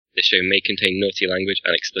This show may contain naughty language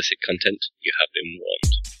and explicit content. You have been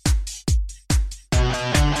warned.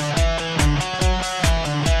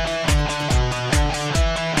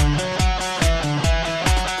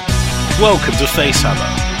 Welcome to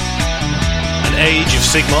Facehammer, an Age of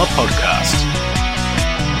Sigmar podcast.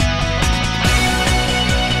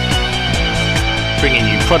 Bringing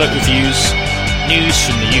you product reviews, news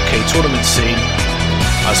from the UK tournament scene,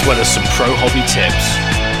 as well as some pro hobby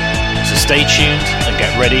tips. So stay tuned and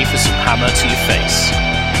get ready for some hammer to your face.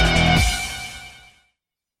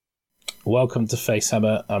 Welcome to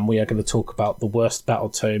Facehammer, and we are going to talk about the worst battle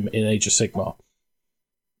tome in Age of Sigmar.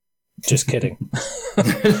 Just kidding.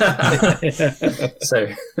 So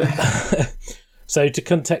to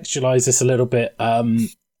contextualise this a little bit,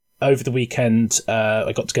 over the weekend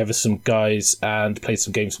I got together some guys and played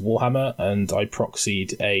some games of Warhammer, and I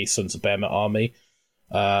proxied a Sons of Behemoth army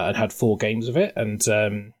and had 4 games of it,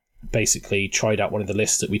 and basically tried out one of the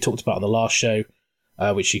lists that we talked about on the last show,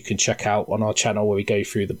 which you can check out on our channel, where we go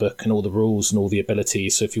through the book and all the rules and all the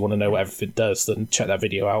abilities. So if you want to know what everything does, then check that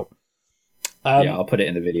video out. Yeah, I'll put it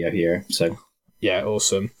in the video here. So yeah,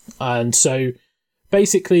 awesome. And so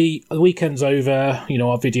basically, the weekend's over. You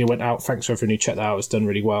know, our video went out. Thanks for everyone who checked that out. It's done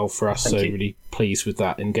really well for us. Thank you. Really pleased with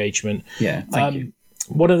that engagement. Yeah, thank you.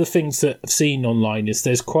 One of the things that I've seen online is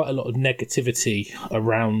there's quite a lot of negativity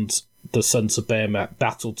around the Sons of Behemoth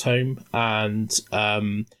battle tome, and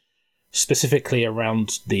specifically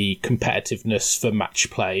around the competitiveness for match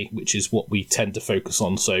play, which is what we tend to focus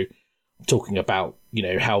on. So talking about, you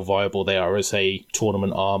know, how viable they are as a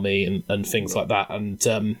tournament army and things like that. And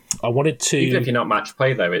I wanted to... Even if you're not match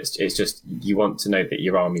play, though, it's just you want to know that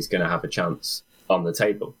your army's going to have a chance on the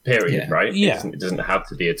table, period, right? Yeah. It doesn't have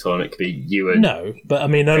to be a tournament. It could be you and... No, but I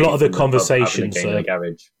mean, a lot of the conversations are in the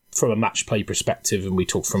garage. From a match play perspective, and we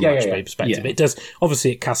talk from a match play perspective. Yeah. It does,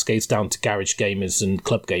 obviously, it cascades down to garage gamers and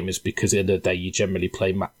club gamers, because at the end of the day, you generally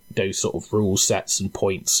play those sort of rule sets and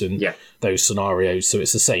points and those scenarios. So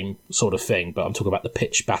it's the same sort of thing. But I'm talking about the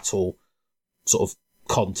pitch battle sort of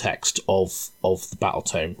context of the battle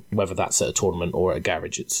tome, whether that's at a tournament or at a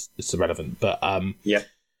garage. It's irrelevant. But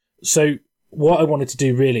so what I wanted to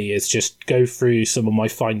do really is just go through some of my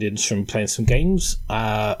findings from playing some games,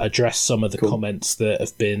 address some of the comments that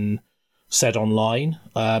have been said online,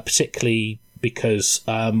 particularly because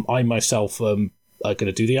I myself am going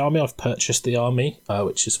to do the army. I've purchased the army,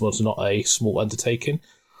 which was not a small undertaking,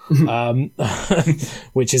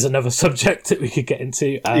 which is another subject that we could get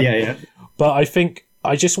into. But I think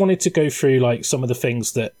I just wanted to go through like some of the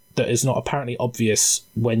things that is not apparently obvious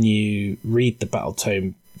when you read the battle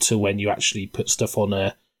tome to when you actually put stuff on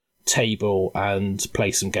a table and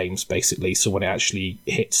play some games, basically. So when it actually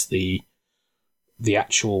hits the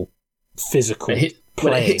actual physical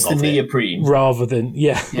when it hits the neoprene, rather than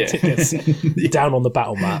it gets down on the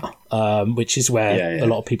battle mat, which is where a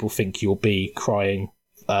lot of people think you'll be crying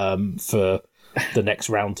for the next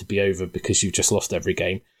round to be over because you've just lost every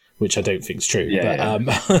game, which I don't think is true.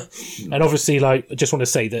 And obviously, like, I just want to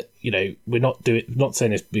say that, you know, we're not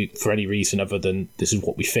saying this for any reason other than this is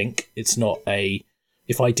what we think. It's not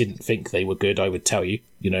if I didn't think they were good, I would tell you,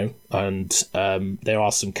 you know, and there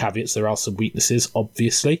are some caveats, there are some weaknesses,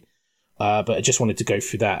 obviously. But I just wanted to go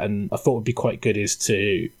through that, and I thought would be quite good is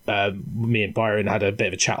to, me and Byron had a bit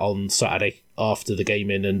of a chat on Saturday after the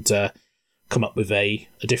gaming and come up with a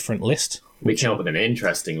different list. We came up with an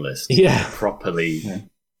interesting list. Yeah. Properly... Yeah.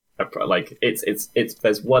 Like it's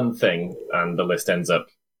there's one thing and the list ends up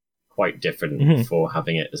quite different for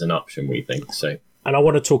having it as an option, we think. So, and I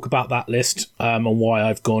want to talk about that list and why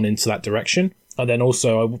I've gone into that direction, and then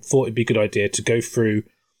also I thought it'd be a good idea to go through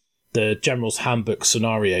the General's Handbook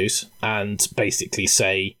scenarios and basically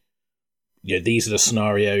say, you know, these are the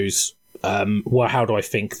scenarios. How do I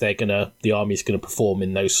think the army's gonna perform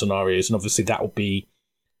in those scenarios? And obviously that'll be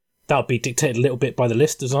dictated a little bit by the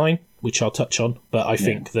list design, which I'll touch on. But I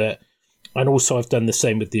think that, and also I've done the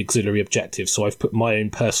same with the auxiliary objectives. So I've put my own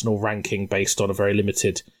personal ranking based on a very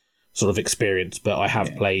limited sort of experience, but I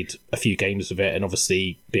have played a few games of it, and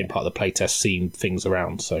obviously being part of the playtest, seen things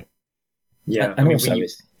around. So and also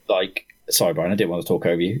it's like, sorry Brian, I didn't want to talk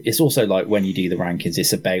over you. It's also like when you do the rankings,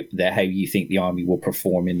 it's about how you think the army will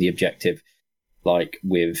perform in the objective. Like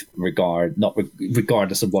with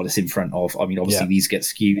regardless of what it's in front of. I mean, obviously these get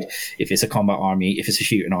skewed. If it's a combat army, if it's a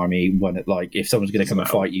shooting army, if someone's going to come and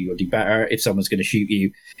fight you, you'll do better. If someone's going to shoot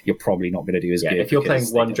you, you're probably not going to do as good. If you're playing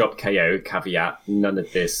one job KO, caveat, none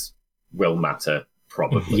of this will matter.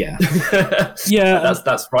 Probably, that's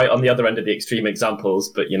right on the other end of the extreme examples.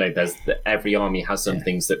 But you know, every army has some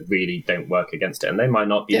things that really don't work against it, and they might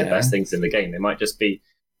not be the best things in the game. They might just be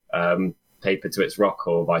paper to its rock,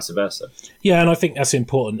 or vice versa. Yeah, and I think that's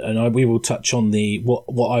important. And we will touch on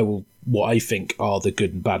what I think are the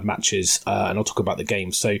good and bad matches, and I'll talk about the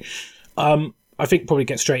game. So, I think probably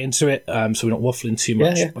get straight into it, so we're not waffling too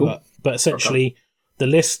much. Yeah, cool. But essentially, the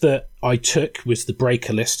list that I took was the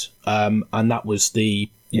Breaker list, and that was the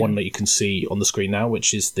one that you can see on the screen now,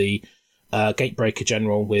 which is the Gatebreaker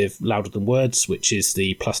General with Louder Than Words, which is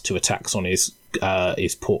the +2 attacks on his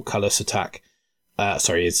Portcullis attack.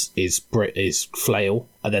 His flail,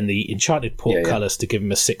 and then the enchanted Portcullis to give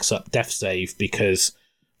him a 6-up death save, because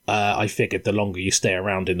I figured the longer you stay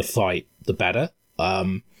around in the fight, the better.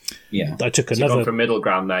 I took another. You've gone for middle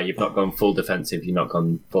ground there. You've not gone full defensive. You've not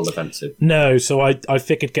gone full offensive. No, so I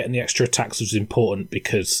figured getting the extra attacks was important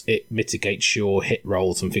because it mitigates your hit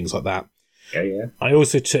rolls and things like that. Yeah. I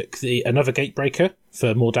also took another Gatebreaker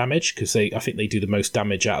for more damage, because I think they do the most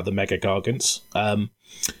damage out of the Mega Gargants.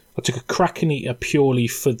 I took a Kraken Eater purely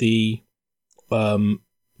for the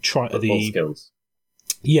skills.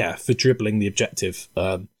 Yeah, for dribbling the objective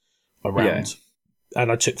around. Yeah.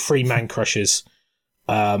 And I took 3 Man Crushers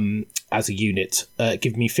as a unit,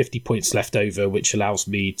 give me 50 points left over, which allows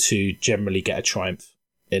me to generally get a triumph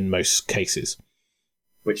in most cases.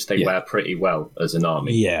 Which they wear pretty well as an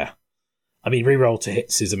army. Yeah. I mean, reroll to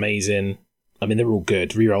hits is amazing. I mean, they're all good.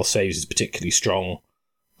 Reroll saves is particularly strong.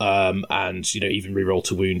 And, even reroll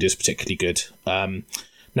to wound is particularly good.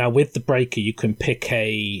 Now, with the Breaker, you can pick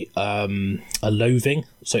a Loathing,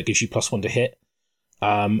 so it gives you +1 to hit.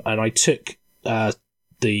 And I took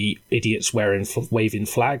the idiots waving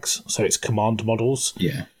flags, so it's command models,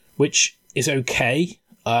 which is okay,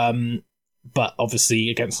 but obviously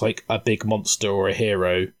against like a big monster or a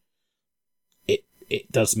hero, it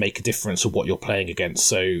does make a difference of what you're playing against.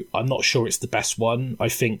 So I'm not sure it's the best one. I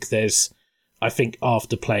think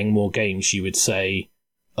after playing more games, you would say,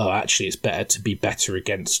 oh, actually, it's better to be better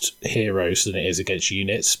against heroes than it is against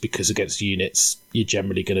units, because against units, you're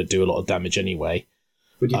generally going to do a lot of damage anyway.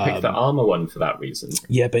 Would you pick the armor one for that reason?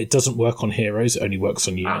 Yeah, but it doesn't work on heroes. It only works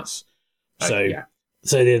on units. But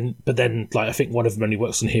then, like, I think one of them only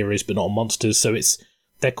works on heroes, but not on monsters. So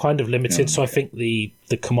they're kind of limited. So I think the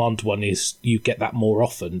command one is you get that more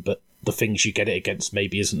often, but the things you get it against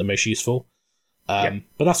maybe isn't the most useful. But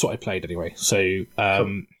that's what I played anyway. So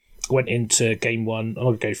went into game 1. I'm not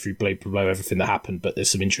going to go through blow below everything that happened, but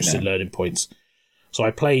there's some interesting learning points. So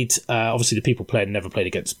I played, obviously the people playing never played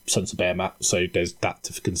against Sons of Behemat, so there's that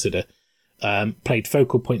to consider. Played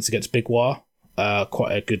focal points against Big War,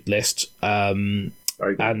 quite a good list. And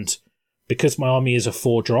because my army is a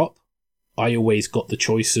 4-drop, I always got the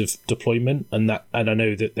choice of deployment, and I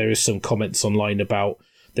know that there is some comments online about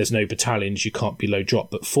there's no battalions, you can't be low drop,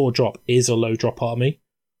 but 4-drop is a low drop army.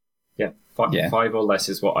 Yeah, 5 or less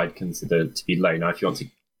is what I'd consider to be low. Now, if you want to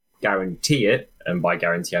guarantee it, and by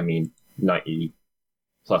guarantee I mean 90+%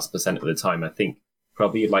 of the time, I think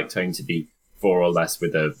probably you'd like tone to be 4 or less,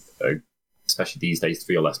 with especially these days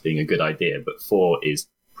 3 or less being a good idea, but 4 is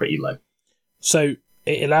pretty low. So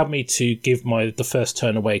it allowed me to give the first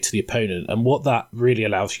turn away to the opponent, and what that really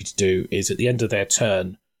allows you to do is at the end of their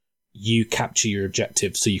turn, you capture your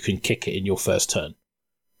objective so you can kick it in your first turn,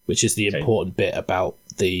 which is the important bit about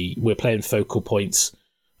we're playing focal points,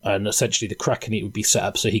 and essentially the Kraken Eater would be set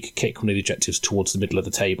up so he could kick one of the objectives towards the middle of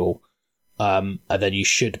the table. And then you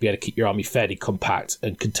should be able to keep your army fairly compact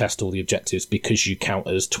and contest all the objectives, because you count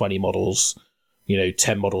as 20 models,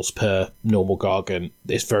 10 models per normal Gargant.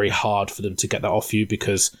 It's very hard for them to get that off you,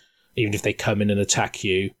 because even if they come in and attack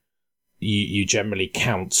you, you generally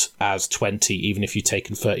count as 20. Even if you've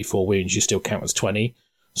taken 34 wounds, you still count as 20.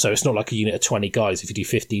 So it's not like a unit of 20 guys. If you do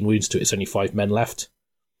 15 wounds to it, it's only 5 men left.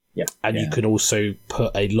 Yeah. And you can also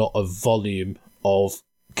put a lot of volume of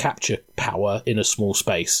capture power in a small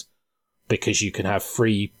space, because you can have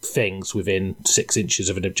 3 things within 6 inches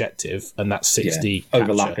of an objective, and that's 60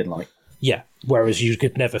 overlapping, like. Yeah, whereas you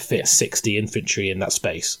could never fit 60 infantry in that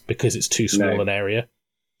space because it's too small an area.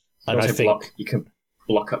 And I think you can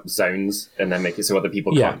block up zones and then make it so other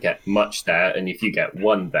people can't get much there. And if you get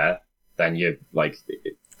 1 there, then you're like,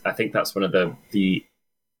 I think that's one of the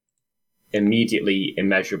immediately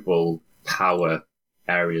immeasurable power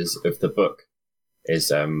areas of the book is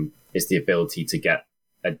the ability to get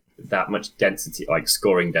that much density, like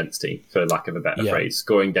scoring density, for lack of a better phrase,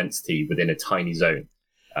 scoring density within a tiny zone.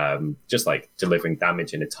 Just like delivering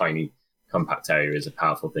damage in a tiny compact area is a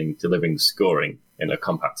powerful thing, delivering scoring in a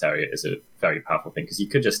compact area is a very powerful thing, because you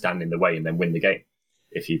could just stand in the way and then win the game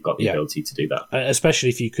if you've got the ability to do that. Especially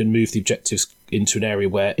if you can move the objectives into an area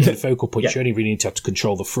where in focal points you only really need to have to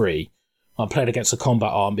control the 3. I'm playing against a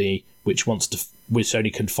combat army which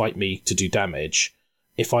only can fight me to do damage.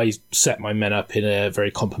 if I set my men up in a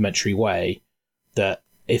very complementary way, that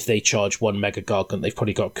if they charge one Mega Gargant, they've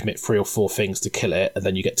probably got to commit 3 or 4 things to kill it, and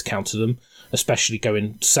then you get to counter them. Especially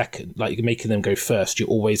going second, like you're making them go first, you're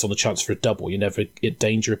always on the chance for a double. You're never in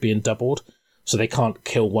danger of being doubled. So they can't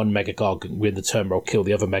kill one Mega Gargant, win the turn roll, kill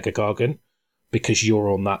the other Mega Gargant, because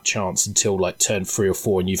you're on that chance until like turn 3 or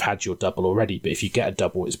 4 and you've had your double already. But if you get a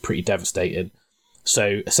double, it's pretty devastating.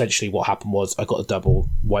 So essentially what happened was I got a double,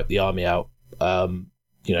 wiped the army out,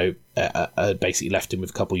 basically left him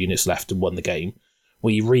with a couple units left and won the game.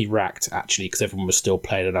 We re-racked, actually, because everyone was still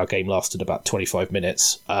playing and our game lasted about 25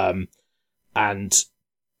 minutes. And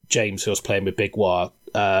James, who was playing with Big War,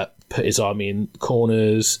 put his army in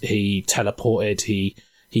corners. He teleported.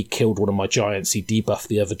 He killed one of my giants. He debuffed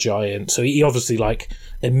the other giant. So he obviously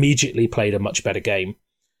immediately played a much better game.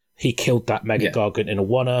 He killed that Mega Gargant in a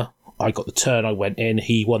oneer. I got the turn. I went in.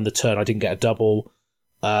 He won the turn. I didn't get a double.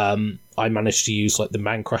 I managed to use the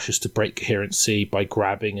Man Crushers to break coherency by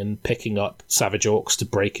grabbing and picking up Savage Orcs to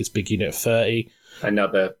break his big unit of 30.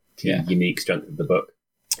 Another unique strength of the book.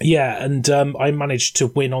 Yeah, and I managed to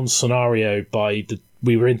win on scenario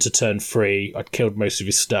we were into turn 3. I'd killed most of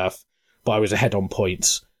his stuff, but I was ahead on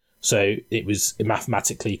points. So it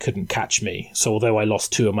mathematically couldn't catch me. So although I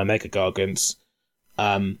lost 2 of my Mega Gargants,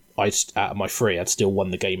 out of my 3, I'd still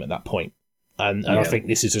won the game at that point. And I think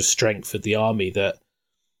this is a strength of the army, that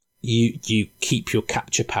you keep your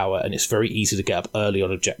capture power, and it's very easy to get up early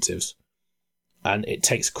on objectives. And it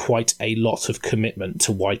takes quite a lot of commitment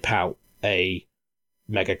to wipe out a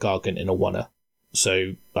Mega Gargant in a oneer.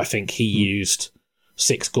 So I think he used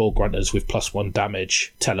 6 Gore Grunters with +1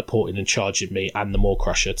 damage, teleporting and charging me, and the Maw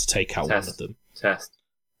Crusher to take out one of them. Test.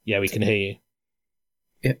 Yeah, we can hear you.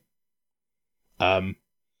 Yeah.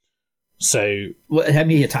 So, how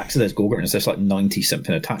many attacks are those Gore Grunters? There's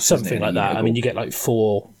 90-something attacks. Something like that. I mean, you get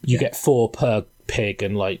 4. You get 4 per pig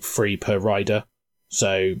and 3 per rider.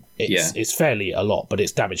 So it's fairly a lot, but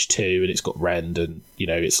it's damage 2, and it's got rend, and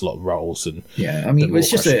it's a lot of rolls. And I mean, it's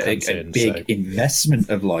just a big investment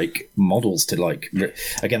of models to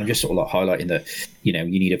again. I'm just sort of highlighting that you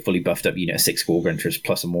need a fully buffed up unit of 6 Gore Grunters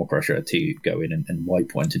plus a Maw Crusher to go in and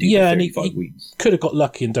wipe one to do 35 wounds. Could have got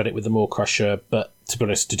lucky and done it with the Maw Crusher, but to be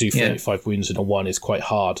honest, to do 35 wounds in a 1 is quite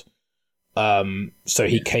hard. So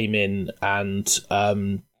he came in and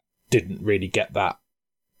didn't really get that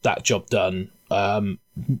job done.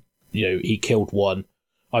 He killed 1.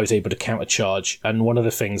 I was able to countercharge, and one of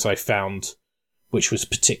the things I found which was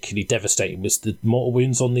particularly devastating was the mortal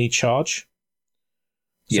wounds on the charge.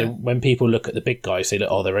 So when people look at the big guys, they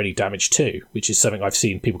look, they're only damage 2, which is something I've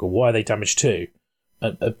seen people go, why are they damage 2?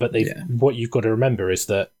 But what you've got to remember is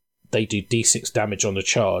that they do D6 damage on the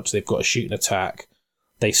charge. They've got a shoot and attack.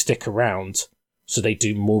 They stick around, so they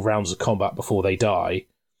do more rounds of combat before they die.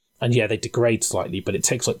 And they degrade slightly, but it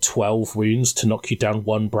takes 12 wounds to knock you down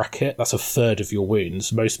 1 bracket. That's a third of your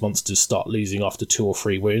wounds. Most monsters start losing after 2 or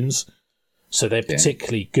 3 wounds. So they're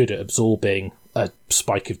particularly good at absorbing a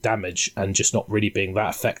spike of damage and just not really being that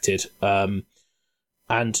affected.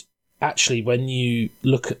 And actually, when you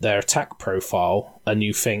look at their attack profile and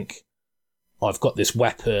you think, I've got this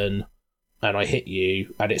weapon and I hit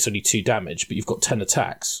you and it's only 2 damage, but you've got 10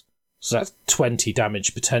 attacks. So that's 20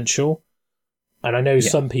 damage potential. And I know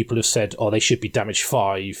some people have said, they should be damage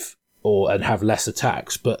 5 and have less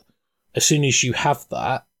attacks. But as soon as you have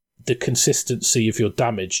that, the consistency of your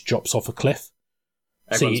damage drops off a cliff.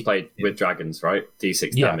 Everyone's played with dragons, right?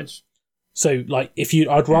 D6 damage. So,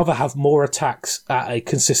 I'd rather have more attacks at a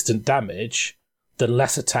consistent damage than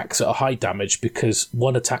less attacks at a high damage, because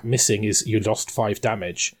 1 attack missing is you lost 5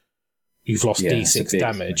 damage. You've lost D6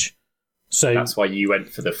 damage. So that's why you went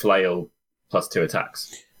for the flail plus 2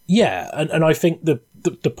 attacks. Yeah, and I think the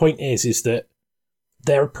point is that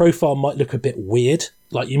their profile might look a bit weird.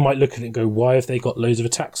 You might look at it and go, why have they got loads of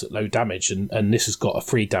attacks at low damage, and this has got a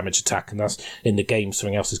 3 damage attack, and that's in the game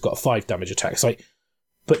something else has got a 5 damage attack. It's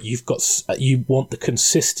but you want the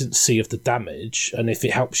consistency of the damage, and if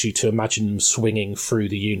it helps you to imagine them swinging through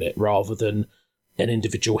the unit rather than an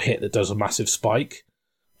individual hit that does a massive spike.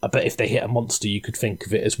 But if they hit a monster, you could think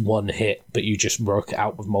of it as 1 hit, but you just work it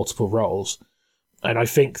out with multiple rolls. And I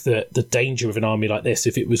think that the danger of an army like this,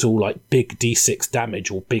 if it was all big D6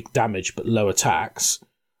 damage or big damage but low attacks,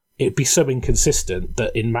 it'd be so inconsistent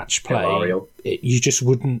that in match play, you just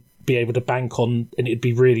wouldn't be able to bank on, and it'd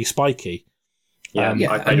be really spiky. I mean,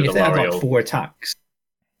 if they had 4 attacks.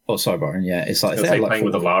 Oh, sorry, Byron. Yeah, it's if they're playing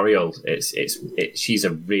with Alarielle, she's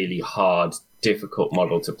a really hard, difficult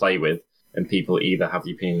model to play with, and people either have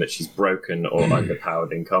the opinion that she's broken or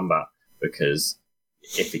underpowered in combat, because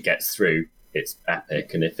if it gets through, it's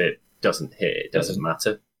epic, and if it doesn't hit, it doesn't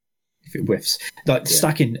matter. if it whiffs. Like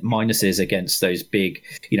stacking minuses against those big,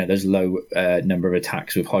 those low number of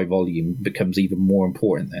attacks with high volume becomes even more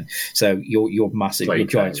important then. So your massive, your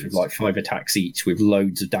giants with like 5 attacks each with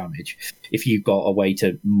loads of damage. If you've got a way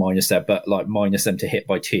to minus that, but like minus them to hit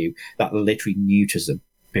by 2, that literally neuters them,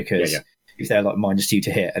 because if they're like -2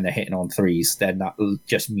 to hit and they're hitting on 3s, then that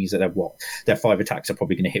just means that their 5 attacks are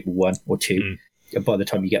probably going to hit with 1 or 2. By the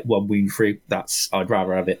time you get 1 wound through, I'd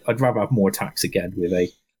rather have more attacks again with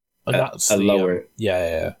a lower.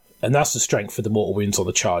 And that's the strength for the mortal wounds on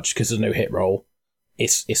the charge, because there's no hit roll.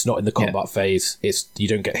 It's not in the combat phase. You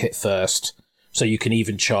don't get hit first, so you can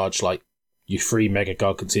even charge like you 3 Mega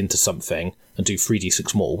Gargants into something and do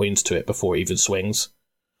 3d6 mortal wounds to it before it even swings.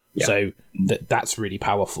 So that's really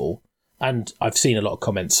powerful. And I've seen a lot of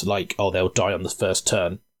comments like, "Oh, they'll die on the first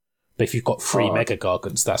turn," but if you've got 3 Mega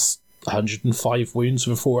Gargants, that's 105 wounds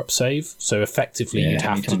with a 4-up save. So effectively, you'd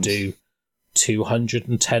have to do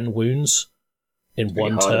 210 wounds in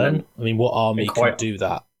one turn. I mean, what army can do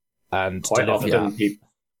that and deliver that?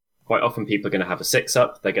 Quite often, people are going to have a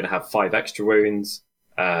 6-up. They're going to have 5 extra wounds.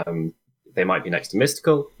 They might be next to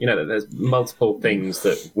mystical. There's multiple things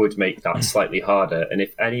that would make that slightly harder. And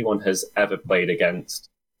if anyone has ever played against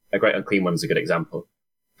a Great Unclean One, is a good example.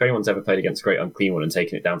 If anyone's ever played against a Great Unclean One and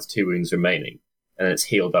taken it down to 2 wounds remaining, and it's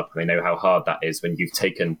healed up, and they know how hard that is when you've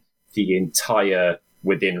taken the entire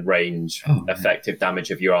within range effective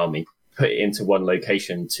damage of your army, put it into one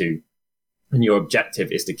location and your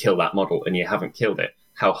objective is to kill that model, and you haven't killed it,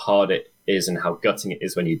 how hard it is and how gutting it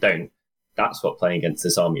is when you don't. That's what playing against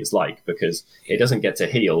this army is like, because it doesn't get to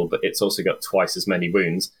heal, but it's also got twice as many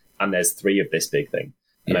wounds, and there's 3 of this big thing.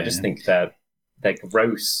 And I just think that their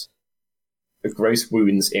gross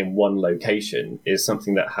wounds in one location is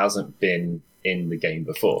something that hasn't been in the game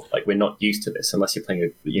before. Like, we're not used to this unless you're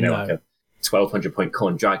playing like a 1200 point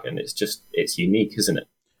Khorne Dragon. It's unique, isn't it?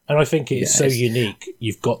 And I think it's unique.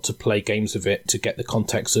 You've got to play games of it to get the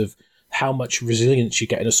context of how much resilience you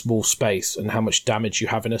get in a small space and how much damage you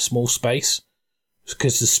have in a small space.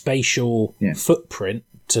 Because the spatial footprint,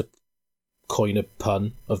 to coin a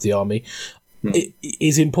pun of the army, it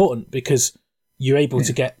is important, because you're able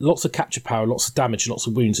to get lots of capture power, lots of damage, lots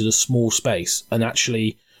of wounds in a small space. And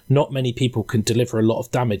actually, not many people can deliver a lot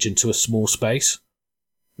of damage into a small space.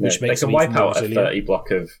 Which makes they can wipe out a 30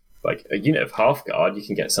 block of, like, a unit of half guard. You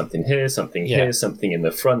can get something here, something here, something in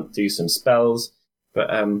the front, do some spells. But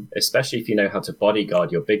especially if you know how to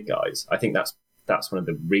bodyguard your big guys, I think that's one of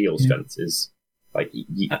the real strengths is, like,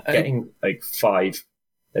 getting like 5.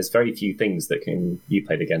 There's very few things that you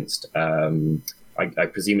played against. I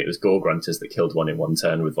presume it was Gore Grunters that killed one in one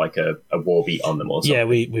turn with like a war beat on them or something. Yeah,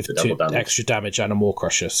 with 2 extra damage and a Maw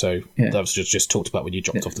Crusher. So that was just talked about when you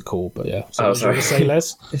dropped off the call. But yeah, so what do you want to say,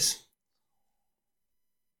 Les?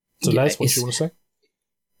 Les, what do you want to say?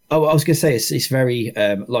 Oh, I was going to say it's very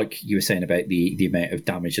like you were saying about the amount of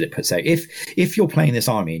damage that it puts out. If you're playing this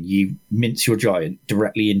army and you mince your giant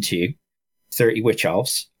directly into 30 Witch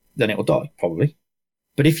Elves, then it will die probably.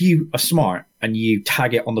 But if you are smart and you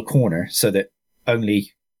tag it on the corner so that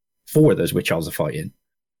only 4 of those Witch Elves are fighting,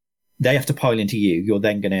 they have to pile into you. You're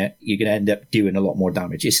gonna end up doing a lot more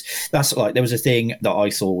damage. That's like, there was a thing that I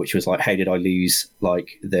saw which was like, how did I lose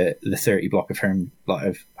like the 30 block of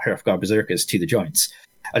Hearthguard Berserkers to the giants?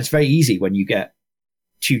 And it's very easy when you get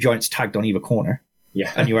 2 giants tagged on either corner,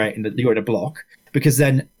 and you're in a block, because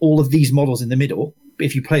then all of these models in the middle,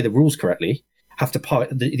 if you play the rules correctly, have to pile.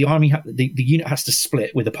 The army, the unit has to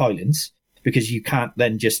split with the pile-ins, because you can't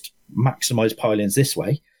then just maximize pile-ins this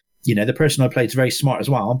way. The person I played is very smart as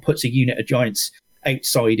well and puts a unit of giants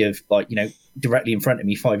outside of, like, directly in front of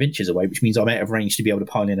me 5 inches away, which means I'm out of range to be able to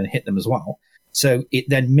pile in and hit them as well. So it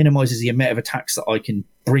then minimizes the amount of attacks that I can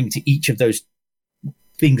bring to each of those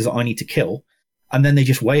things that I need to kill, and then they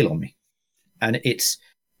just wail on me. And it's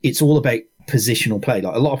all about positional play.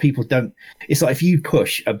 Like, a lot of people don't. It's like, if you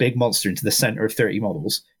push a big monster into the center of 30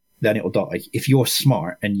 models, then it'll die. If you're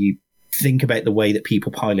smart and you think about the way that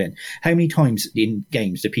people pile in, how many times in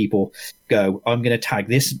games do people go, I'm going to tag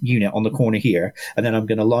this unit on the corner here, and then I'm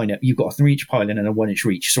going to line up, you've got a 3-inch pile in and a 1-inch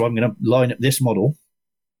reach, so I'm going to line up this model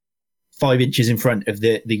 5 inches in front of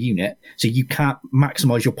the unit, so you can't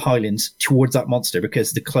maximize your pile-ins towards that monster,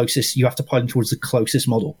 because you have to pile in towards the closest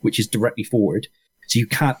model, which is directly forward. So you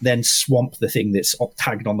can't then swamp the thing that's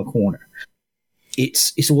tagged on the corner.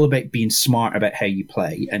 It's all about being smart about how you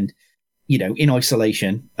play. And, in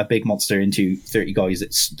isolation, a big monster into 30 guys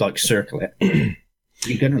that's like circle it,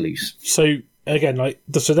 you're going to lose. So again,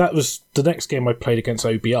 so that was the next game I played against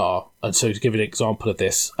OBR. And so to give you an example of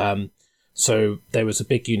this, so there was a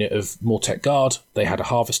big unit of Mortek Guard. They had a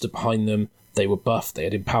Harvester behind them. They were buffed. They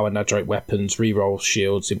had empowered Nadrite weapons, reroll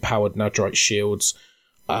shields, empowered Nadrite shields.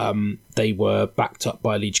 They were backed up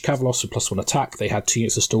by Liege Kavalos with +1 attack. They had 2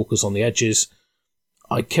 units of Stalkers on the edges.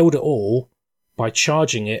 I killed it all by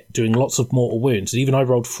charging it, doing lots of mortal wounds. And even I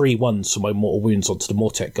rolled 3 1s for my mortal wounds onto the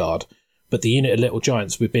Mortek Guard. But the unit of Little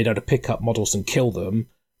Giants, we've been able to pick up models and kill them.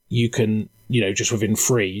 You can, just within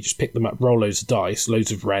 3, you just pick them up, roll loads of dice,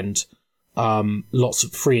 loads of rend, lots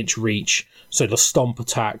of 3-inch reach. So the stomp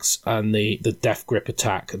attacks and the death grip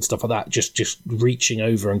attack and stuff like that, just reaching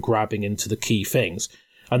over and grabbing into the key things.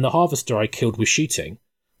 And the Harvester I killed with shooting.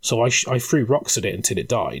 So I threw rocks at it until it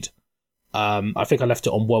died. I think I left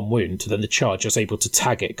it on 1 wound. Then the charge, I was able to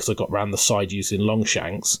tag it because I got round the side using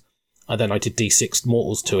Longshanks. And then I did D6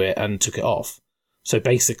 mortals to it and took it off. So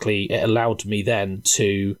basically, it allowed me then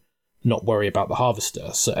to not worry about the Harvester.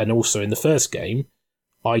 So, and also in the first game,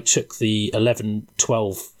 I took the 11,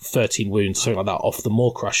 12, 13 wounds, something like that, off the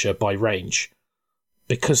Maw Crusher by range.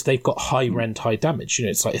 Because they've got high rend, high damage.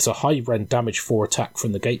 It's a high rend damage 4 attack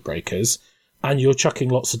from the Gatebreakers, and you're chucking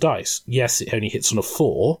lots of dice. Yes, it only hits on a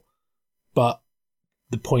 4, but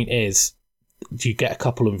the point is, you get a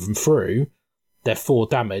couple of them through, they're 4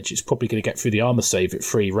 damage, it's probably going to get through the armor save at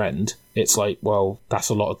 3 rend. It's like, well, that's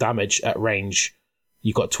a lot of damage at range.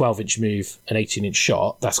 You've got a 12-inch move, an 18-inch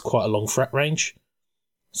shot, that's quite a long threat range.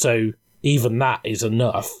 So even that is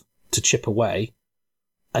enough to chip away.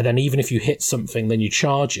 And then even if you hit something, then you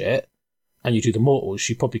charge it, and you do the mortals,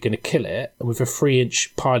 you're probably going to kill it. And with a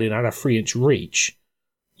 3-inch pile in and a 3-inch reach,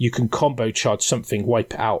 you can combo charge something,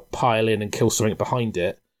 wipe it out, pile in, and kill something behind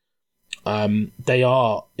it. They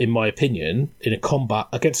are, in my opinion, in a combat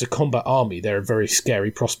against a combat army, they're a very scary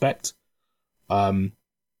prospect. And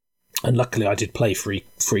luckily, I did play free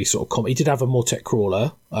sort of combat. He did have a Mortek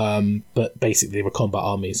Crawler, but basically they were combat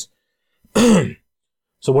armies.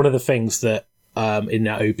 So one of the things that in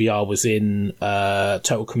that OBR was in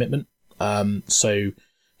Total Commitment. So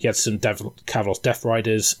he had some Kavalos Death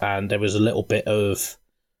Riders, and there was a little bit of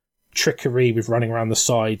trickery with running around the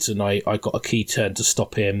sides, and I got a key turn to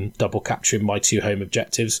stop him double capturing my 2 home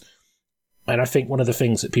objectives. And I think one of the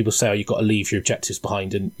things that people say, oh, you've got to leave your objectives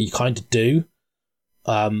behind, and you kind of do,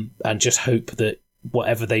 and just hope that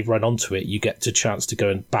whatever they run onto it, you get the chance to go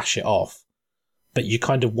and bash it off. But you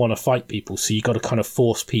kind of want to fight people, so you got to kind of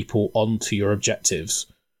force people onto your objectives,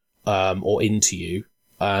 or into you.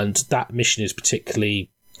 And that mission is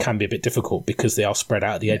can be a bit difficult because they are spread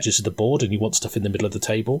out at the edges of the board, and you want stuff in the middle of the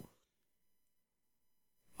table.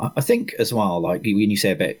 I think as well, like when you say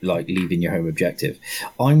about like leaving your home objective,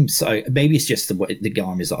 maybe it's just the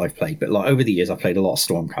armies that I've played, but like over the years I've played a lot of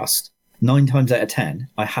Stormcast. 9 times out of 10,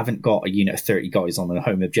 I haven't got a unit of 30 guys on a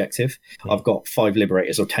home objective. I've got 5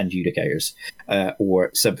 Liberators or 10 Judicators, or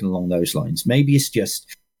something along those lines. Maybe it's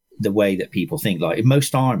just the way that people think. Like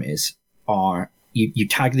most armies are, you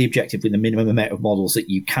tag the objective with the minimum amount of models that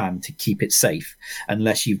you can to keep it safe,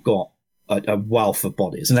 unless you've got a wealth of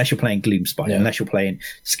bodies, unless you're playing Gloomspite, unless you're playing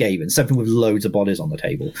Skaven, something with loads of bodies on the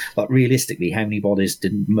table. Like realistically, how many bodies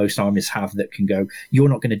do most armies have that can go, you're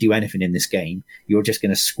not going to do anything in this game, you're just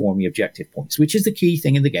going to score me objective points, which is the key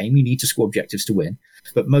thing in the game. You need to score objectives to win,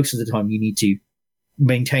 but most of the time you need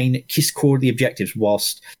to score the objectives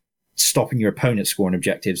whilst stopping your opponent scoring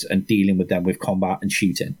objectives and dealing with them with combat and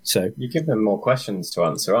shooting. So you give them more questions to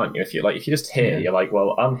answer, aren't you? If you just here, you're like,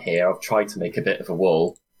 well, I'm here, I've tried to make a bit of a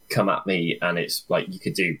wall, come at me, and it's like you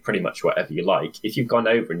could do pretty much whatever you like. If you've gone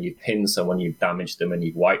over and you've pinned someone, you've damaged them, and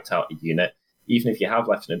you've wiped out a unit, even if you have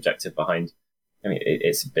left an objective behind, I mean,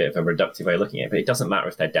 it's a bit of a reductive way of looking at it, but it doesn't matter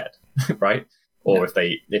if they're dead, right? Or if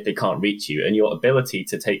they can't reach you, and your ability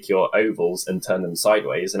to take your ovals and turn them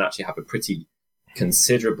sideways and actually have a pretty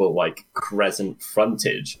considerable like crescent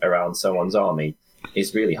frontage around someone's army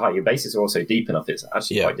is really high. Your bases are also deep enough, it's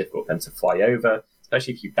actually quite difficult for them to fly over,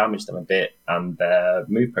 especially if you damage them a bit and their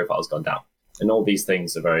move profile's gone down. And all these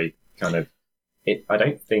things are very kind of... I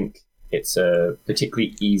don't think it's a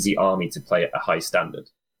particularly easy army to play at a high standard.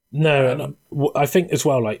 No, I think as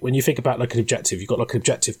well, like when you think about like an objective, you've got like an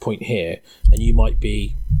objective point here, and you might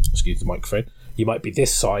be, excuse the microphone, you might be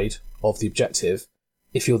this side of the objective.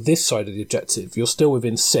 If you're this side of the objective, you're still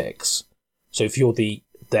within 6. So if you're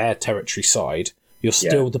their territory side, you're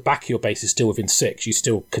still, the back of your base is still within 6. You're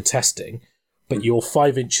still contesting, but you're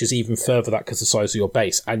 5 inches even further that because the size of your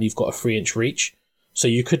base, and you've got a 3-inch reach. So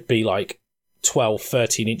you could be like 12,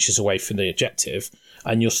 13 inches away from the objective,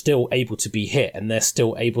 and you're still able to be hit, and they're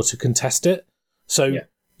still able to contest it. So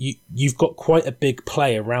you've got quite a big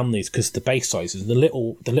play around these because the base sizes. The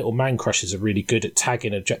little man crushers are really good at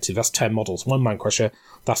tagging objective. That's 10 models. 1 man crusher,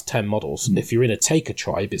 that's 10 models. If you're in a taker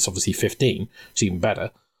tribe, it's obviously 15. It's even better.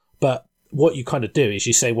 But what you kind of do is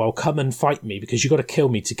you say, well, come and fight me because you've got to kill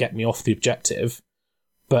me to get me off the objective.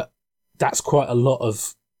 But that's quite a lot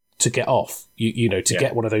to get off. To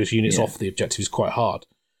get one of those units off the objective is quite hard.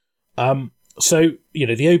 So, the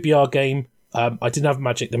OBR game, I didn't have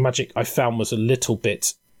magic. The magic I found was a little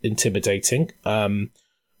bit intimidating,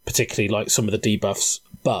 particularly like some of the debuffs,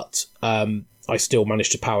 but I still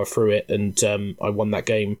managed to power through it, and I won that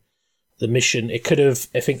game. The mission, it could have,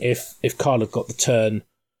 I think if Karl had got the turn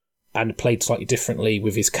and played slightly differently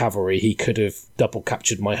with his cavalry, he could have double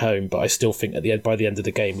captured my home, but I still think by the end of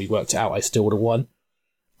the game we worked it out, I still would have won.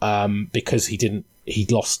 Because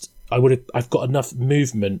he'd lost. I've got enough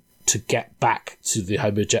movement to get back to the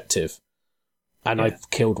home objective, and I've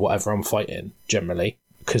killed whatever I'm fighting generally,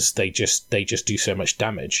 because they just do so much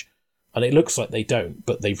damage, and it looks like they don't,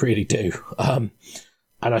 but they really do.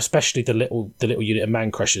 And especially the little unit of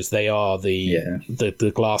man crushers, they are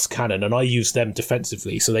the glass cannon, and I use them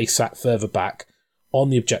defensively, so they sat further back on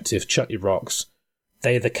the objective, chuck your rocks.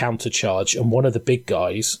 They're the counter charge, and one of the big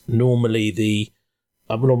guys, normally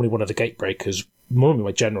one of the gate breakers, normally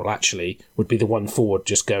my general actually, would be the one forward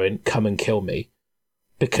just going, come and kill me.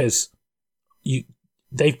 Because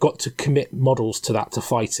they've got to commit models to that to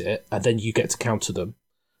fight it, and then you get to counter them.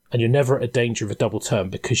 And you're never at a danger of a double turn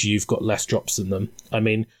because you've got less drops than them. I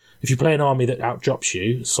mean, if you play an army that outdrops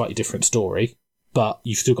you, slightly different story, but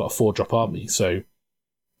you've still got a 4-drop army, so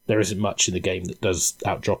there isn't much in the game that does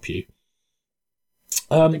outdrop you.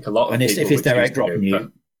 I think a lot of if they're outdropping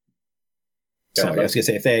you... Sorry, I was going to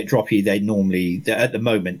say, if they outdrop you, they normally, at the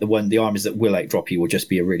moment, the armies that will outdrop you will just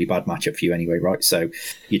be a really bad matchup for you anyway, right? So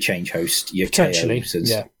you change host, your potentially, KOs,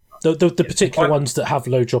 yeah. The particular ones that have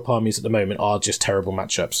low drop armies at the moment are just terrible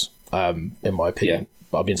matchups, in my opinion. Yeah.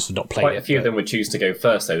 But I've been not playing quite a few of them would choose to go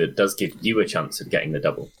first, though. That does give you a chance of getting the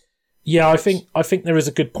double. Yeah, I think there is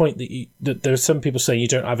a good point that there are some people saying you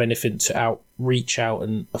don't have anything to reach out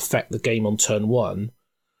and affect the game on turn one.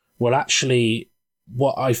 Well, actually,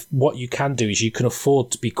 what you can do is you can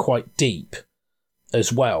afford to be quite deep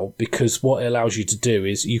as well, because what it allows you to do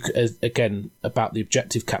is, again, about the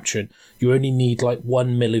objective capturing, you only need like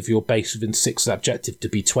 1 mil of your base within 6 of the objective to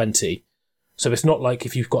be 20. So it's not like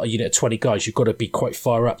if you've got a unit of 20 guys, you've got to be quite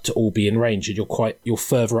far up to all be in range, and you're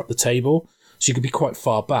further up the table. So you could be quite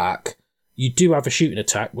far back. You do have a shooting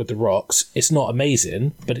attack with the rocks. It's not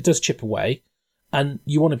amazing, but it does chip away, and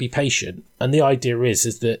you want to be patient. And the idea is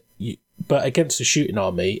that but against a shooting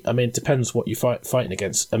army, I mean, it depends what you're fighting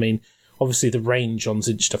against. I mean, obviously, the range on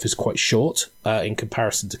Tzeentch stuff is quite short in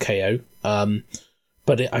comparison to KO,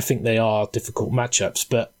 but I think they are difficult matchups.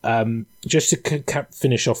 But just to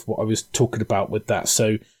finish off what I was talking about with that,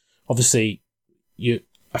 so obviously,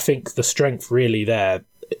 I think the strength really there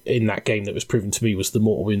in that game that was proven to me was the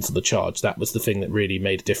mortal wounds on the charge. That was the thing that really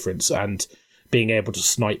made a difference, and being able to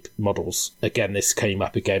snipe models. Again, this came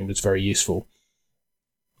up again, was very useful.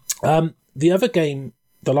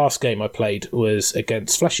 The last game I played was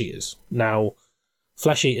against Flesh Eaters. Now,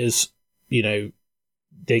 Flesh Eaters, they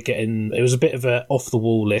get in. It was a bit of an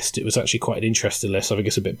off-the-wall list. It was actually quite an interesting list. I think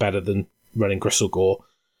it's a bit better than running Gristlegore.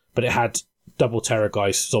 But it had double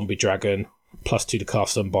Terrorgeist, Zombie Dragon, +2 to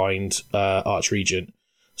cast Unbind, Archregent,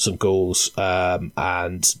 some ghouls,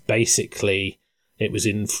 and basically it was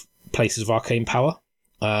in places of arcane power.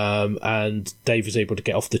 And Dave was able to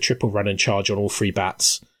get off the triple run and charge on all 3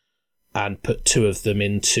 bats, and put 2 of them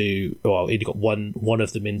into, well, he got one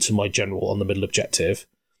of them into my general on the middle objective,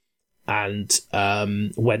 and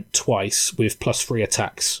went twice with +3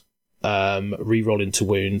 attacks, reroll into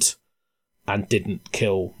wound, and didn't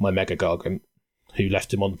kill my Mega Gargant, who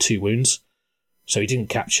left him on 2 wounds. So he didn't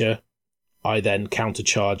capture. I then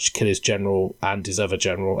countercharged, kill his general and his other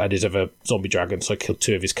zombie dragon, so I killed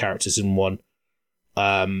 2 of his characters in one.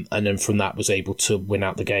 And then from that was able to win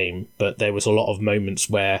out the game. But there was a lot of moments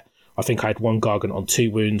where I think I had 1 Gargant on 2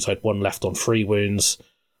 wounds, I had 1 left on 3 wounds,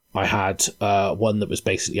 I had 1 that was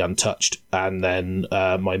basically untouched, and then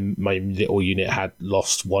my little unit had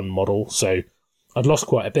lost 1 model. So I'd lost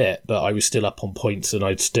quite a bit, but I was still up on points, and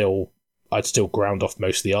I'd still ground off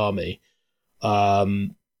most of the army.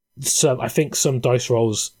 So I think some dice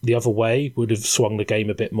rolls the other way would have swung the game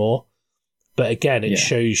a bit more. But again, it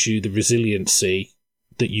shows you the resiliency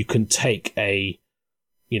that you can take a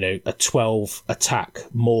 12 attack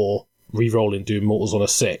more, re-rolling, doing mortals on a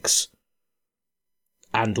 6,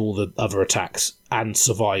 and all the other attacks, and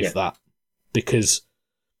survive that. Because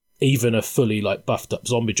even a fully buffed up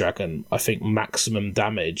zombie dragon, I think maximum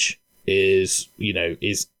damage is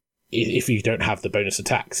if you don't have the bonus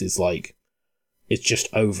attacks, it's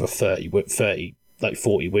just over 40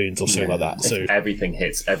 wounds or something like that. So everything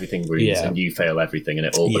hits, everything wounds, and you fail everything, and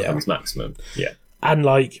it all becomes maximum. Yeah. And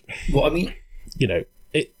like, well, I mean, you know,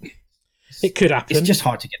 it could happen. It's just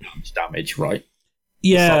hard to get that much damage, right?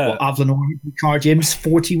 Yeah. Like, Avlanor, charge him,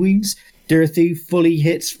 40 wounds. Durthu, fully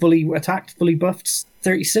hits, fully attacked, fully buffed,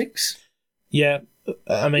 36. Yeah,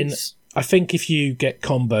 I mean, I think if you get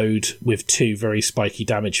comboed with 2 very spiky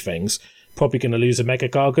damage things, probably going to lose a Mega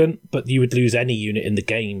Gargant, but you would lose any unit in the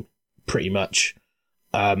game, pretty much,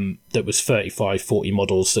 that was 35, 40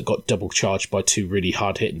 models that got double charged by 2 really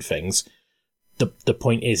hard-hitting things. The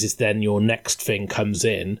point is then your next thing comes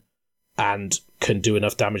in and can do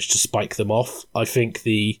enough damage to spike them off. I think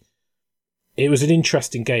it was an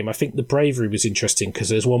interesting game. I think the Bravery was interesting because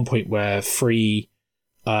there's one point where 3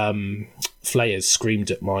 Flayers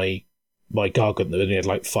screamed at my Gargant that only had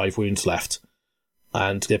like 5 wounds left,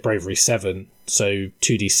 and their Bravery 7, so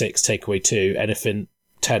 2d6 take away 2, anything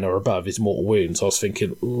 10 or above is mortal wounds. I was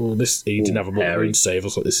thinking, he didn't have a mortal wound save. I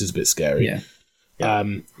was like, this is a bit scary. Yeah.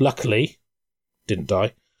 Luckily, didn't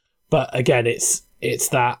die. But again, it's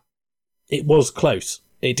that it was close.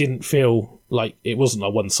 It didn't feel like it wasn't a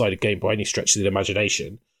one-sided game by any stretch of the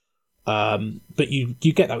imagination. But you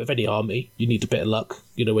get that with any army. You need a bit of luck,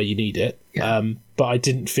 where you need it. Yeah. But I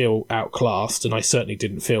didn't feel outclassed, and I certainly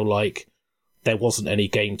didn't feel like there wasn't any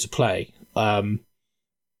game to play.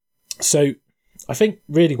 So I think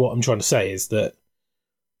really what I'm trying to say is that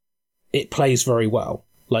it plays very well.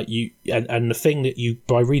 Like and the thing that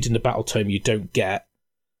by reading the battle tome you don't get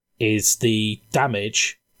is the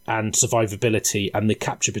damage and survivability and the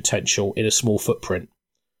capture potential in a small footprint.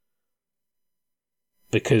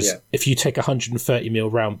 Because if you take 130 mil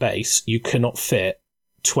round base, you cannot fit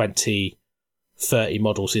 20, 30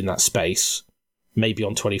 models in that space, maybe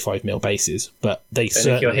on 25 mil bases. But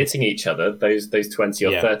if you're hitting each other, those 20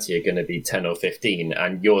 or 30 are going to be 10 or 15,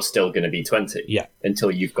 and you're still going to be 20. Yeah.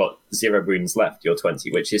 Until you've got 0 wounds left, you're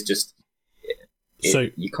 20, which is just... So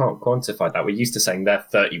you can't quantify that. We're used to saying they're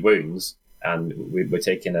 30 wounds, and we're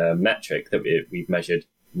taking a metric that we've measured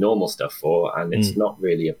normal stuff for, and it's not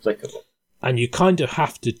really applicable. And you kind of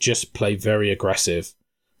have to just play very aggressive.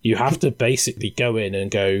 You have to basically go in and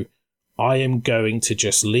go, I am going to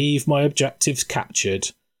just leave my objectives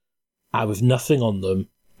captured with nothing on them,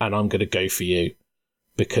 and I'm going to go for you.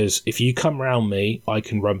 Because if you come around me, I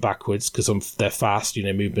can run backwards because they're fast,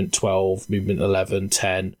 movement 12, movement 11,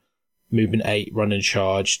 10, movement 8, run and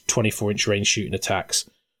charge, 24-inch range shooting attacks.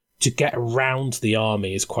 To get around the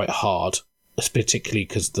army is quite hard, particularly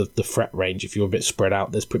because the threat range, if you're a bit spread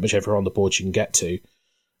out, there's pretty much everywhere on the board you can get to.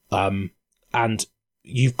 And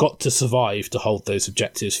you've got to survive to hold those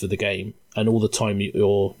objectives for the game. And all the time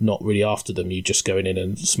you're not really after them, you're just going in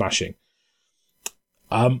and smashing.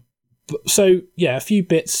 So, yeah, a few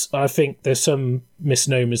bits. I think there's some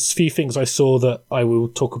misnomers. A few things I saw that I will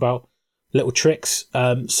talk about. Little tricks.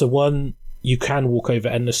 So one, you can walk over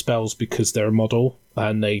endless spells because they're a model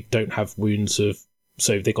and they don't have wounds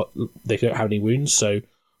so they don't have any wounds, so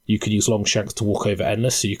you could use Longshanks to walk over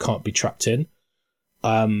endless, so you can't be trapped in.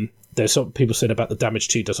 There's some people saying about the damage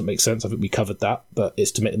 2 doesn't make sense. I think we covered that, but it's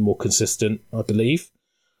to make them more consistent, I believe.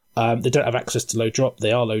 They don't have access to low drop.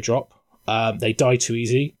 They are low drop. They die too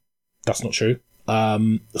easy. That's not true.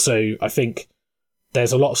 So I think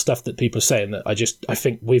there's a lot of stuff that people are saying that I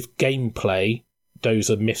think with gameplay, those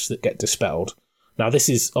are myths that get dispelled. Now, this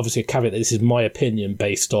is obviously a caveat that this is my opinion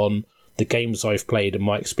based on the games I've played and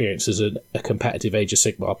my experience as a competitive Age of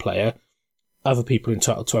Sigmar player. Other people are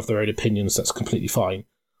entitled to have their own opinions. That's completely fine.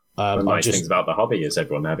 The nice things about the hobby is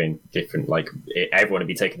everyone having different, everyone would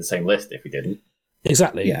be taking the same list if we didn't.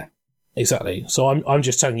 Exactly. Yeah. Exactly. So I'm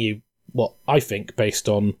just telling you what I think based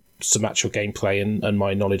on some actual gameplay and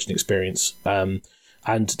my knowledge and experience. And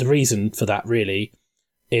the reason for that really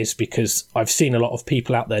is because I've seen a lot of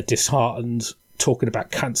people out there disheartened, talking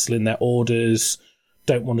about cancelling their orders,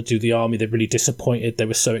 don't want to do the army, they're really disappointed, they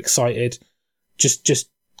were so excited. Just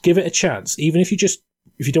give it a chance. Even if you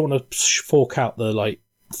don't want to fork out the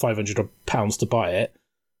 £500 to buy it,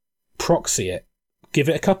 proxy it. Give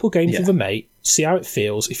it a couple games with a mate, see how it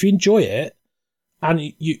feels. If you enjoy it and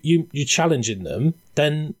you're challenging them,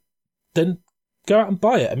 then go out and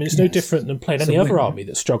buy it. I mean, it's no different than playing any other army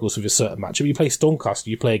that struggles with a certain matchup. You play Stormcaster,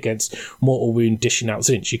 you play against Mortal Wound dishing out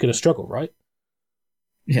Zinch, you're going to struggle, right?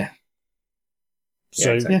 Yeah.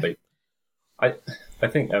 So, exactly. Yeah. I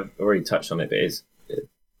think I've already touched on it, but it's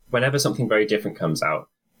whenever something very different comes out,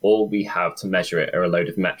 all we have to measure it are a load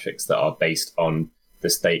of metrics that are based on the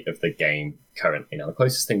state of the game currently. Now, the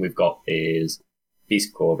closest thing we've got is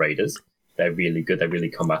Beast Corps Raiders. They're really good. They're really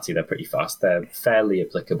combative. They're pretty fast. They're fairly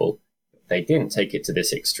applicable. They didn't take it to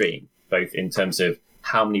this extreme, both in terms of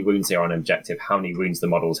how many wounds they are on objective, how many wounds the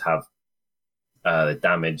models have,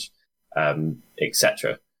 damage,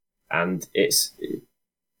 etc. And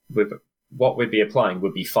what we'd be applying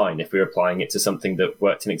would be fine if we were applying it to something that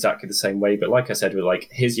worked in exactly the same way. But like I said, we're like,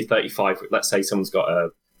 here's your 35. Let's say someone's got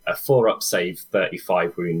a 4-up save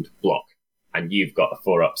 35 wound block, and you've got a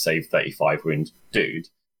 4-up save 35 wound dude.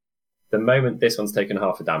 The moment this one's taken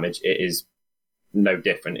half a damage, it is no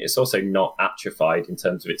different. It's also not atrophied in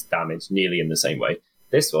terms of its damage nearly in the same way.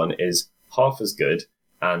 This one is half as good,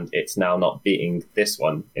 and it's now not beating this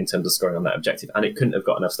one in terms of scoring on that objective, and it couldn't have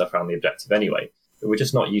got enough stuff around the objective anyway. But we're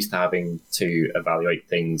just not used to having to evaluate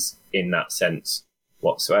things in that sense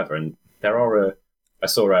whatsoever. And there are I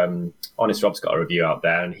saw Honest Rob's got a review out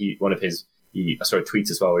there, and I saw a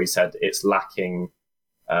tweet as well where he said it's lacking.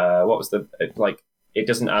 It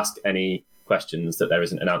doesn't ask any questions that there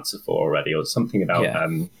isn't an answer for already, or something about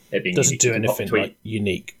it being doesn't do anything like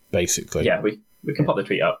unique, basically. Yeah, we can pop the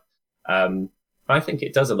tweet up. I think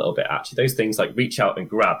it does a little bit actually. Those things like reach out and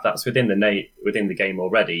grab, that's within the game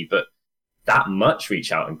already, but that much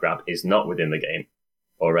reach out and grab is not within the game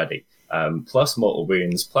already. Plus mortal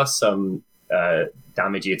wounds, plus some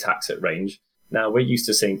damagey attacks at range. Now we're used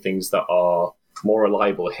to seeing things that are more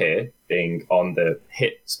reliable here, being on the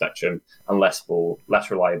hit spectrum, and less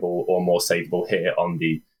reliable or more savable here on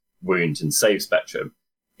the wound and save spectrum.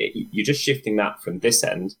 You're just shifting that from this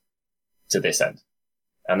end to this end.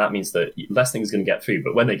 And that means that less things are going to get through,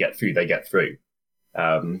 but when they get through, they get through.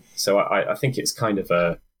 So I think it's kind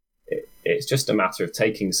of it's just a matter of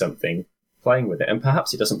taking something, playing with it, and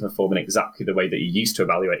perhaps it doesn't perform in exactly the way that you're used to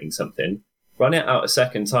evaluating something. Run it out a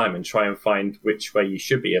second time and try and find which way you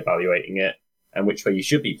should be evaluating it and which way you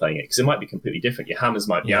should be playing it, because it might be completely different. Your hammers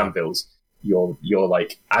might be anvils. Your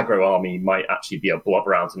like aggro army might actually be a blob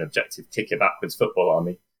around an objective, kick it backwards football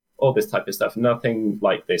army, all this type of stuff. Nothing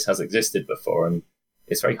like this has existed before, and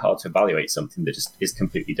it's very hard to evaluate something that just is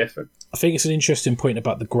completely different. I think it's an interesting point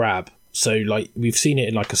about the grab. So, like, we've seen it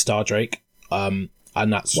in like a Star Drake, and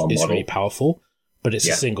it's really powerful, but it's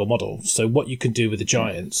a single model. So what you can do with the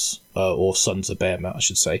Giants, or Sons of Behemoth, I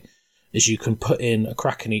should say, is you can put in a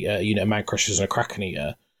Kraken Eater, a Man Crushers and a Kraken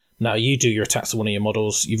Eater. Now, you do your attacks on one of your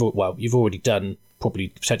models. You've already done probably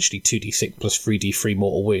potentially 2d6 plus 3d3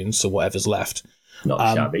 mortal wounds, so whatever's left.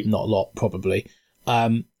 Not shabby. Not a lot, probably.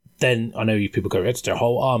 Then I know you people go, it's their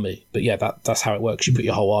whole army. But yeah, that's how it works. You put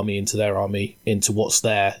your whole army into their army, into what's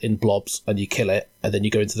there in blobs, and you kill it. And then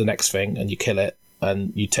you go into the next thing and you kill it.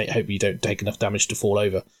 And you hope you don't take enough damage to fall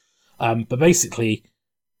over. But basically,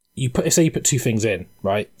 you put 2 things in,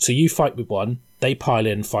 right? So you fight with one, they pile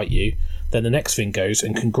in and fight you. Then the next thing goes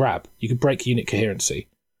and can grab. You can break unit coherency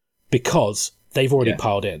because they've already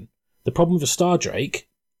piled in. The problem with a Star Drake,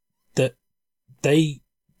 that they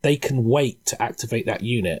can wait to activate that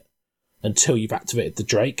unit until you've activated the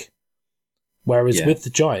Drake. Whereas with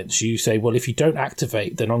the Giants, you say, well, if you don't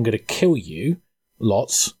activate, then I'm going to kill you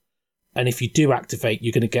lots. And if you do activate,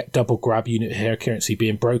 you're going to get double grab unit coherency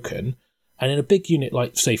being broken. And in a big unit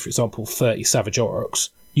like, say, for example, 30 Savage Aurochs,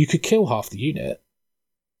 you could kill half the unit.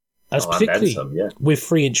 As particularly with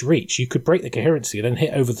 3-inch reach, you could break the coherency and then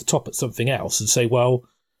hit over the top at something else and say, well,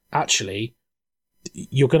 actually,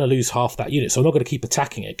 you're going to lose half that unit. So I'm not going to keep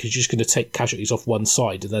attacking it because you're just going to take casualties off one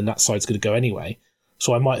side and then that side's going to go anyway.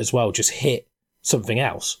 So I might as well just hit something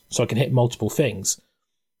else so I can hit multiple things.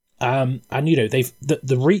 And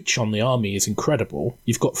the reach on the army is incredible.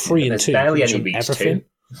 You've got 3 and 2 barely reach any on reach everything. 2.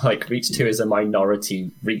 Like reach 2 is a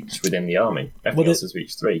minority reach within the army. Everything else is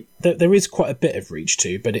reach 3. There is quite a bit of reach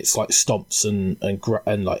 2, but it's like stomps and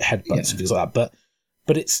like headbutts and things like that.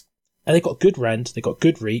 But and they got good rend, they got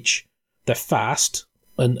good reach. They're fast,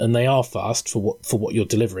 and they are fast for what you're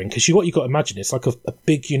delivering. Because what you got to imagine, it's like a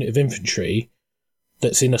big unit of infantry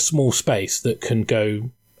that's in a small space that can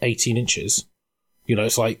go 18 inches.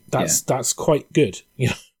 It's like that's quite good.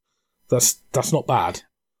 That's not bad.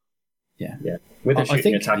 Yeah. With a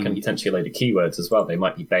shooting attack and potentially a load of keywords as well, they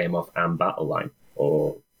might be Behemoth and Battle Line.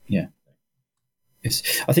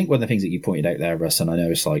 I think one of the things that you pointed out there, Russ, and I know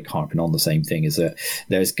it's like harping on the same thing, is that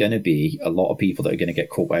there's going to be a lot of people that are going to get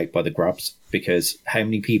caught out by the grabs, because how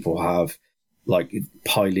many people have like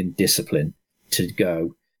pile in discipline to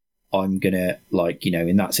go, I'm going to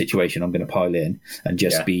in that situation, I'm going to pile in and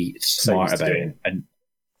just be smart about it and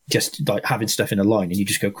just like having stuff in a line, and you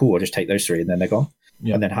just go, cool, I'll just take those 3 and then they're gone.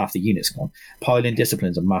 Yeah. And then half the unit's gone. Pile-in discipline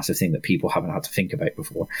is a massive thing that people haven't had to think about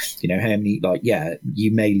before. How many,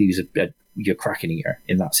 you may lose your Kraken Eater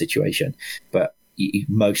in that situation, but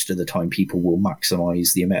most of the time people will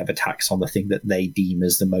maximize the amount of attacks on the thing that they deem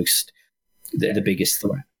as the biggest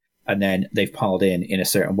threat. And then they've piled in a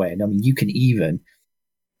certain way. And I mean, you can even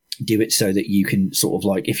do it so that you can sort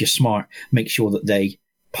of if you're smart, make sure that they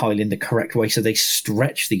pile in the correct way so they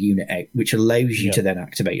stretch the unit out, which allows you to then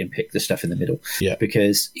activate and pick the stuff in the middle. Yeah.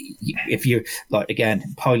 Because if you're like,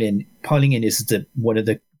 again, piling in is one of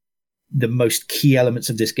the most key elements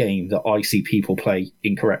of this game that I see people play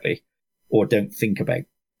incorrectly or don't think about.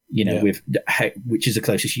 With which is the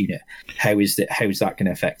closest unit? How is that going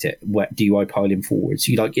to affect it? Do I pile in forwards?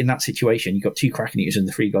 You like in that situation, you've got 2 Kraken Eaters and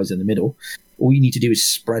the 3 guys in the middle. All you need to do is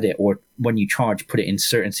spread it, or when you charge, put it in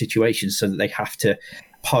certain situations so that they have to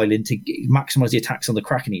pile in to maximize the attacks on the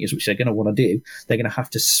Kraken Eaters, which they're going to want to do. They're going to have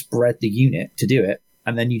to spread the unit to do it,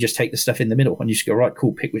 and then you just take the stuff in the middle and you just go, right,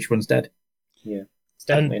 cool, pick which one's dead. Yeah, it's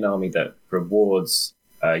definitely an army that rewards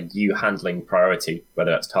you handling priority,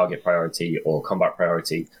 whether that's target priority or combat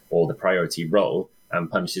priority or the priority role,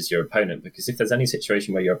 and punishes your opponent. Because if there's any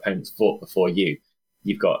situation where your opponent's fought before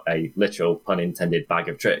you've got a literal, pun intended, bag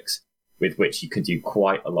of tricks with which you could do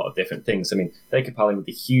quite a lot of different things. I mean, they could pile in with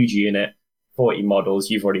a huge unit, 40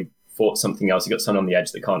 models, you've already fought something else, you've got someone on the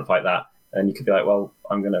edge that can't fight that, and you could be like, well,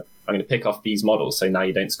 I'm gonna pick off these models, so now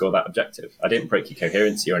you don't score that objective. I didn't break your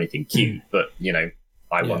coherency or anything cute, but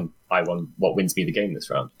I won what wins me the game this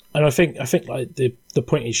round. And I think like the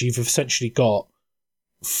point is, you've essentially got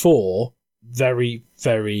 4 very,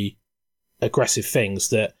 very aggressive things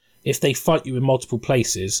that if they fight you in multiple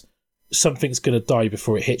places, something's going to die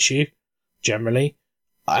before it hits you, generally.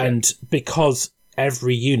 And because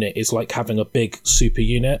every unit is like having a big super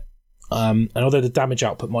unit, and although the damage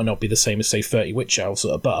output might not be the same as, say, 30 Witch Elves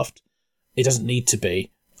that are buffed, it doesn't need to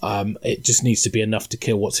be. It just needs to be enough to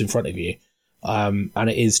kill what's in front of you. And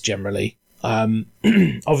it is generally.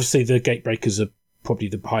 Obviously, the Gatebreakers are probably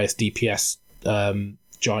the highest DPS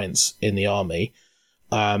giants in the army.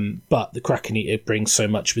 But the Kraken Eater brings so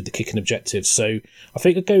much with the kicking objectives. So I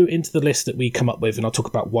think I'll go into the list that we come up with, and I'll talk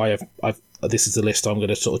about why this is the list I'm going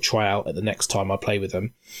to sort of try out at the next time I play with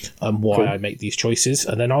them, and why I make these choices.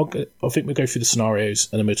 And then I think we'll go through the scenarios,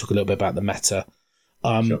 and then we'll talk a little bit about the meta.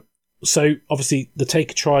 Sure. So obviously the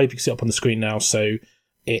Taker tribe, you can see it up on the screen now. So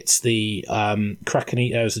it's the Kraken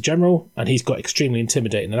Eater as the general, and he's got extremely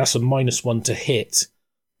intimidating, and that's a -1 to hit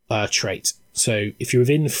trait. So if you're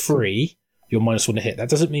within 3, you're -1 to hit. That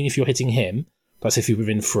doesn't mean if you're hitting him, that's if you're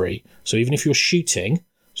within 3. So even if you're shooting,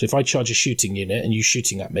 so if I charge a shooting unit and you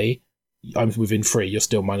shooting at me, I'm within 3, you're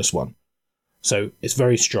still -1. So it's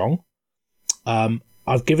very strong.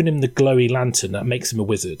 I've given him the glowy lantern that makes him a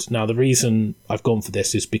wizard. Now the reason I've gone for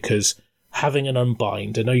this is because having an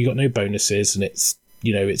unbind, I know you got no bonuses and it's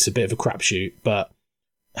a bit of a crapshoot, but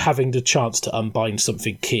having the chance to unbind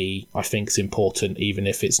something key, I think, is important, even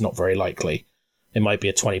if it's not very likely. It might be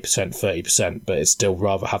a 20%, 30%, but it's still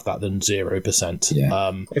rather have that than 0%.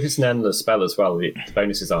 Yeah. If it's an endless spell as well, the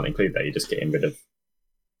bonuses aren't included there. You're just getting rid of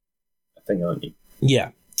a thing, aren't you?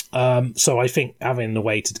 Yeah. So I think having the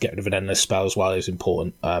way to get rid of an endless spell as well is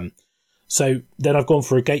important. So then I've gone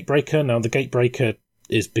for a Gatebreaker. Now the Gatebreaker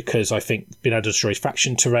is because I think being able to destroy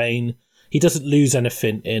faction terrain. He doesn't lose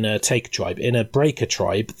anything in a Taker tribe. In a Breaker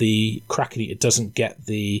tribe, the Kraken Eater doesn't get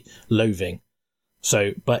the loathing.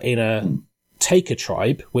 So, but in a Taker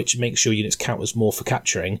tribe, which makes your units count as more for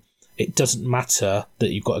capturing, it doesn't matter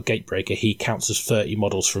that you've got a Gatebreaker. He counts as 30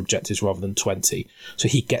 models for objectives rather than 20. So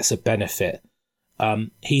he gets a benefit.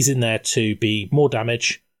 He's in there to be more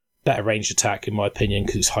damage, better ranged attack, in my opinion,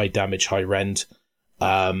 because it's high damage, high rend,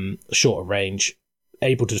 shorter range,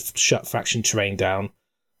 able to shut faction terrain down.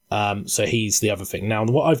 So he's the other thing. Now,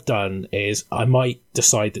 what I've done is I might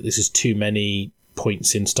decide that this is too many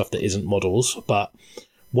points in stuff that isn't models, but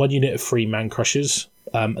 1 unit of 3 man crushers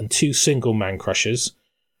and 2 single man crushers.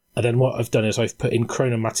 And then what I've done is I've put in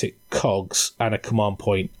chronomatic cogs and a command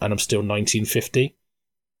point, and I'm still 1950.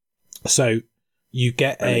 So you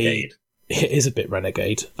get Renegade. It is a bit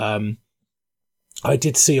Renegade. I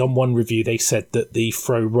did see on one review they said that the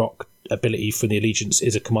throw rock ability from the Allegiance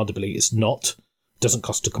is a command ability. It's not. Doesn't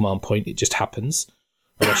cost a command point, it just happens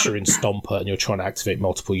unless you're in Stomper and you're trying to activate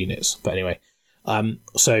multiple units. But anyway,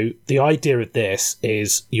 so the idea of this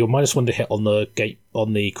is you're -1 to hit on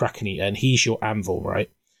the Kraken Eater, and he's your anvil,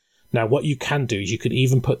 right? Now what you can do is you can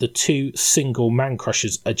even put the 2 single man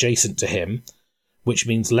crushers adjacent to him, which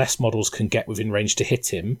means less models can get within range to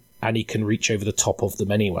hit him, and he can reach over the top of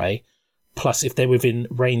them anyway. Plus, if they're within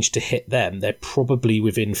range to hit them, they're probably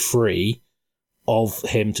within 3 of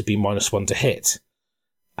him to be -1 to hit.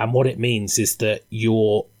 And what it means is that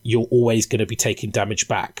you're always going to be taking damage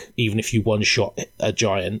back. Even if you one-shot a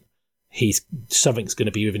giant, something's going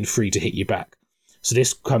to be within 3 to hit you back. So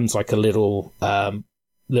this comes like a little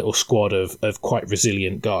squad of quite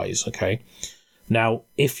resilient guys, okay? Now,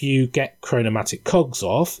 if you get chronomatic cogs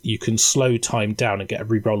off, you can slow time down and get a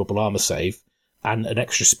rerollable armor save, and an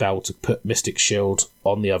extra spell to put Mystic Shield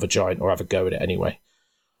on the other giant or have a go at it anyway.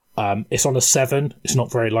 It's on a 7. It's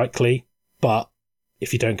not very likely, but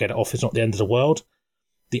if you don't get it off, it's not the end of the world.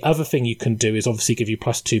 The other thing you can do is obviously give you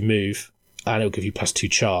 +2 move, and it'll give you +2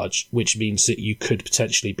 charge, which means that you could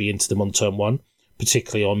potentially be into them on turn 1,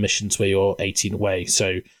 particularly on missions where you're 18 away.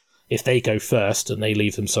 So if they go first and they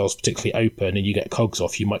leave themselves particularly open and you get cogs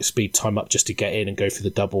off, you might speed time up just to get in and go for the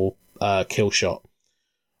double kill shot.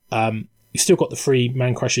 You still got the 3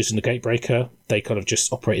 Man Crushers and the Gatebreaker. They kind of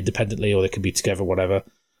just operate independently, or they can be together, whatever.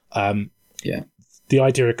 The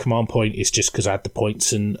idea of Command Point is just because I had the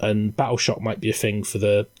points, and Battle Shock might be a thing for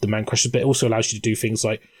the Man Crushers, but it also allows you to do things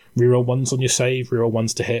like reroll 1s on your save, reroll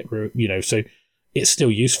 1s to hit, so it's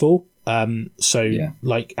still useful.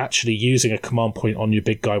 Like actually using a Command Point on your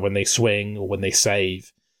big guy when they swing or when they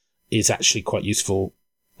save is actually quite useful.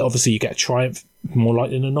 Obviously, you get a Triumph more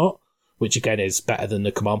likely than not, which again is better than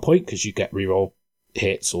the Command Point because you get reroll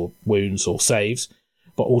hits or wounds or saves.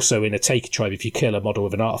 But also in a Taker Tribe, if you kill a model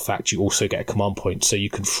with an artifact, you also get a Command Point, so you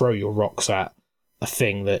can throw your rocks at a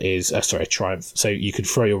thing that is a Triumph. So you could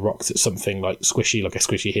throw your rocks at something like a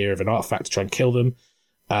Squishy here of an artifact to try and kill them,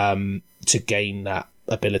 to gain that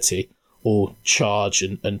ability, or charge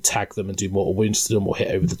and tag them and do mortal wounds to them, or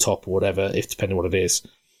hit over the top or whatever, if depending on what it is.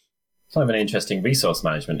 It's kind of an interesting resource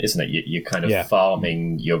management, isn't it? You're kind of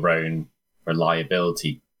farming your own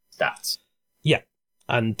reliability stats. Yeah,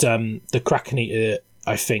 and the Kraken Eater,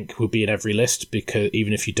 I think, will be in every list, because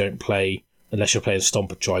even if you don't play, unless you're playing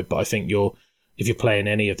Stomper Tribe, but I think if you're playing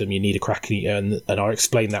any of them, you need a Kraken Eater, and I'll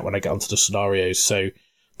explain that when I get onto the scenarios. So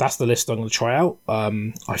that's the list I'm going to try out.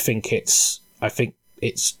 I think it's I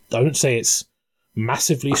wouldn't say it's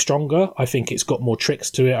massively stronger. I think it's got more tricks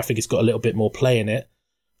to it. I think it's got a little bit more play in it.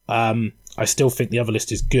 I still think the other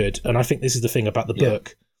list is good, and I think this is the thing about the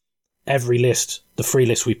book. Every list, the 3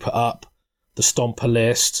 lists we put up, the Stomper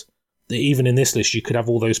list, even in this list, you could have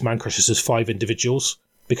all those Man Crushers as 5 individuals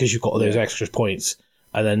because you've got all those extra points.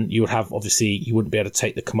 And then you would have, obviously, you wouldn't be able to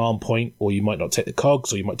take the Command Point, or you might not take the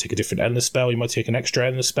cogs, or you might take a different endless spell, you might take an extra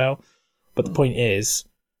endless spell. But the point is,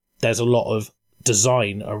 there's a lot of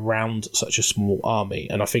design around such a small army.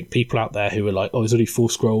 And I think people out there who are like, oh, there's only 4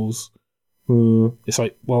 scrolls. It's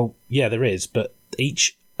like, well, yeah, there is, but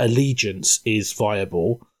each allegiance is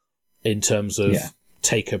viable in terms of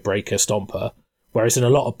Taker, Breaker, Stomper. Whereas in a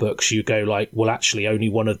lot of books, you go like, well, actually, only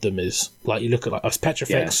one of them is. Like, you look at it's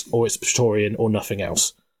Petrifex, or it's Praetorian, or nothing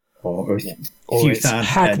else. Or it's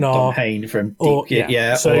Hagnar, Hain from Deep, or your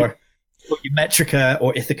Metrica,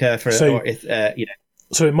 or Ithaca for,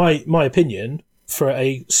 So in my opinion, for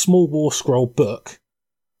a small War Scroll book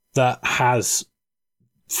that has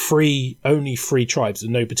only 3 tribes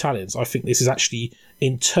and no battalions, I think this is actually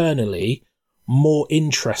internally more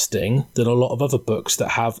interesting than a lot of other books that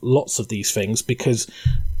have lots of these things, because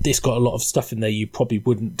this got a lot of stuff in there you probably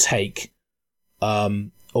wouldn't take,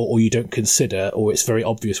 or you don't consider, or it's very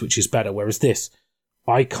obvious which is better. Whereas this,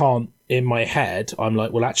 I can't, in my head, I'm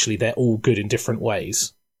like, well, actually, they're all good in different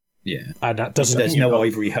ways. Yeah. And that doesn't... There's no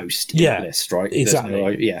Ivory Host in the list, right? Exactly.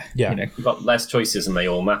 You've got less choices and they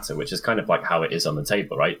all matter, which is kind of like how it is on the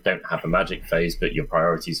table, right? Don't have a magic phase, but your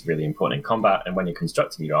priorities are really important in combat. And when you're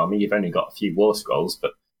constructing your army, you've only got a few War Scrolls,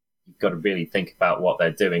 but you've got to really think about what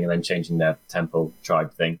they're doing, and then changing their temple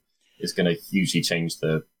tribe thing is going to hugely change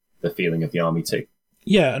the feeling of the army too.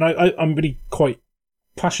 Yeah, and I'm really quite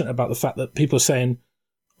passionate about the fact that people are saying,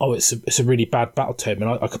 oh, it's a really bad battle tome, and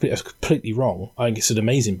I could be completely wrong. I think it's an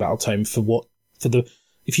amazing battle tome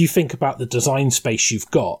if you think about the design space you've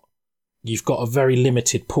got a very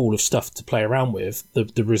limited pool of stuff to play around with.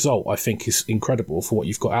 The result, I think, is incredible for what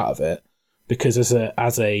you've got out of it. Because and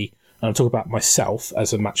I'm talking about myself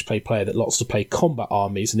as a match play player that lots to play combat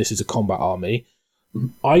armies, and this is a combat army.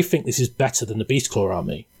 I think this is better than the Beastclaw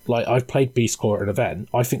army. Like, I've played Beastclaw at an event.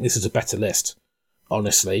 I think this is a better list,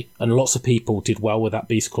 honestly. And lots of people did well with that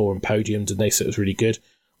Beastclaw and podiumed, and they said it was really good.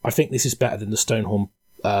 I think this is better than the Stonehorn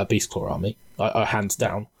Beastclaw army, hands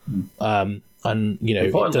down. And,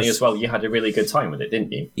 importantly as well, you had a really good time with it,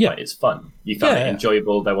 didn't you? Yeah. Like, it's fun. You found it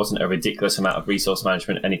enjoyable. There wasn't a ridiculous amount of resource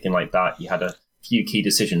management, anything like that. You had a few key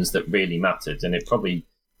decisions that really mattered, and it probably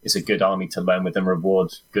is a good army to learn with and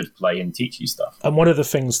reward good play and teach you stuff. And one of the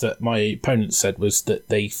things that my opponent said was that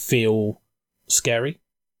they feel scary.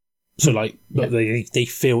 So, they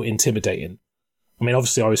feel intimidating. I mean,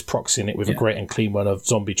 obviously, I was proxying it with a great and clean one of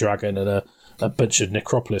Zombie Dragon and a bunch of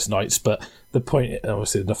Necropolis Knights, but the point,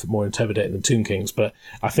 obviously, nothing more intimidating than Tomb Kings, but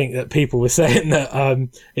I think that people were saying that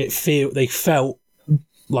they felt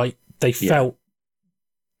like they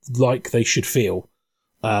should feel.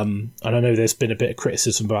 And I know there's been a bit of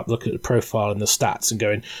criticism about looking at the profile and the stats and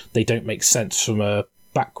going, they don't make sense from a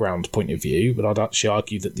background point of view, but I'd actually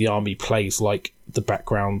argue that the army plays like the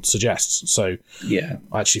background suggests. So yeah,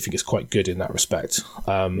 I actually think it's quite good in that respect.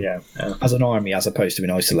 As an army, as opposed to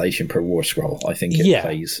in isolation per war scroll, I think it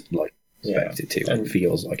plays like expected to and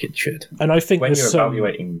feels like it should. And I think when you're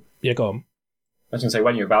evaluating, go on. I was going to say,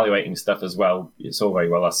 when you're evaluating stuff as well, it's all very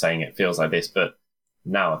well us saying it feels like this, but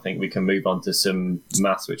now I think we can move on to some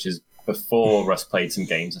maths, which is before Russ played some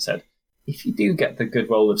games. I said, if you do get the good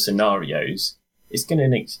roll of scenarios, it's going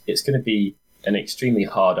to be an extremely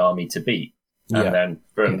hard army to beat. And then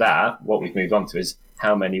from that, what we've moved on to is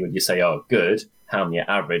how many would you say are good, how many are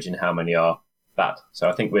average, and how many are bad. So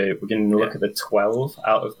I think we're going to look at the 12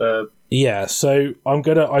 out of the... Yeah, so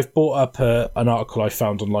I've brought up an article I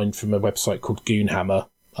found online from a website called Goonhammer,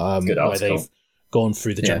 where they've gone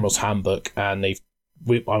through the General's Handbook, and I'm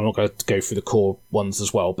not going to go through the core ones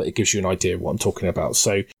as well, but it gives you an idea of what I'm talking about.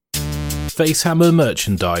 So Facehammer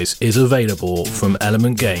merchandise is available from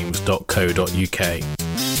elementgames.co.uk.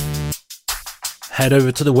 Head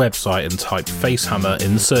over to the website and type Facehammer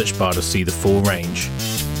in the search bar to see the full range.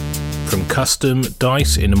 From custom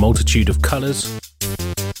dice in a multitude of colours,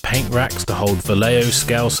 paint racks to hold Vallejo,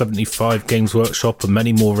 Scale 75, Games Workshop and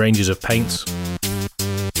many more ranges of paints,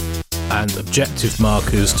 and objective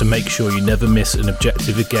markers to make sure you never miss an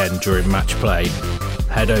objective again during match play,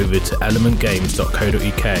 head over to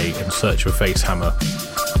elementgames.co.uk and search for Facehammer.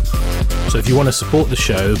 So if you want to support the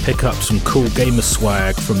show, pick up some cool gamer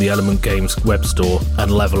swag from the Element Games web store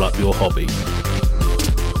and level up your hobby.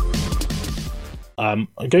 I'll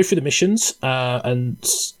go through the missions and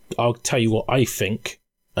I'll tell you what I think,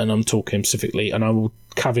 and I'm talking specifically, and I will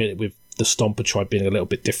caveat it with the Stomper tribe being a little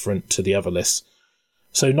bit different to the other lists.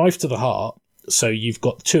 So Knife to the Heart, so you've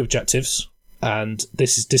got 2 objectives, and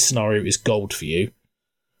this scenario is gold for you,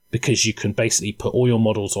 because you can basically put all your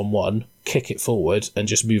models on one, kick it forward, and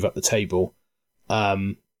just move up the table.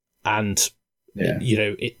 You know,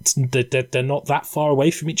 they're not that far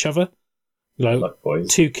away from each other. You know,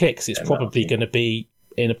 2 kicks, it's probably going to be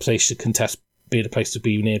in a place to contest, be in a place to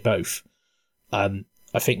be near both.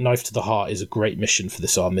 I think Knife to the Heart is a great mission for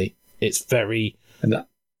this army. It's very...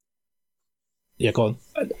 Yeah, go on.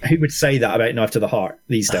 Who would say that about Knife to the Heart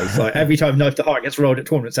these days? Like, every time Knife to the Heart gets rolled at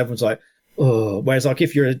tournaments, everyone's like, oh. Whereas, like,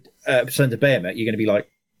 if you're a percent of Bahamut, you're going to be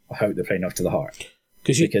like, I hope they play Knife to the Heart.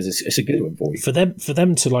 Because it's a good one for you. For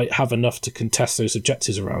them to like have enough to contest those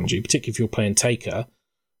objectives around you, particularly if you're playing Taker,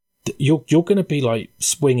 you're going to be like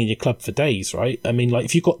swinging your club for days, right? I mean, like,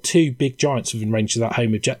 if you've got 2 big giants within range of that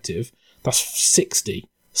home objective, that's 60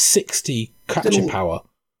 catcher power.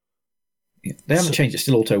 Yeah. They haven't changed. It's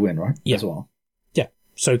still auto win, right? Yeah. As well. Yeah.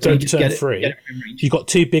 So go to turn 3. You've got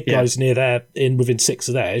 2 big guys near there, within 6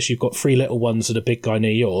 of theirs. You've got 3 little ones and a big guy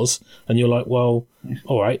near yours, and you're like, well,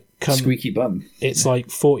 all right, come. Squeaky bum. It's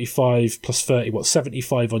like 45 plus 30.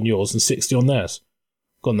 75 on yours and 60 on theirs.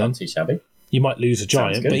 Go on then. Not too shabby. You might lose a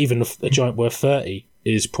giant, but even a giant worth 30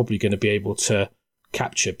 is probably going to be able to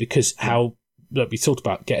capture, because we talked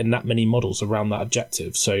about getting that many models around that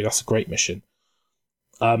objective, so that's a great mission.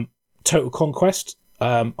 Total Conquest,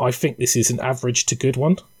 I think this is an average to good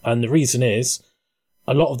one, and the reason is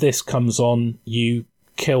a lot of this comes on you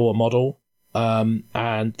kill a model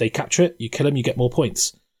and they capture it, you kill them, you get more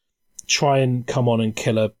points. Try and come on and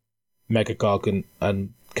kill a Mega Gargant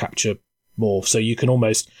and capture more, so you can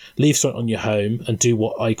almost leave something on your home and do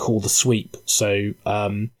what I call the sweep. So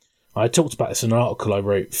I talked about this in an article I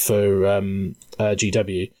wrote for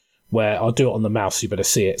GW, where I'll do it on the mouse, so you better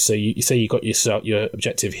see it. So you say you got your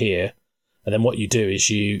objective here, and then what you do is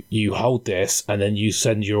you hold this, and then you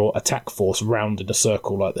send your attack force round in a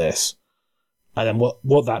circle like this. And then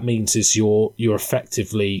what that means is you're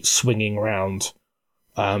effectively swinging around.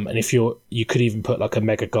 And if you could even put like a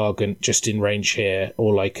Mega Gargant just in range here,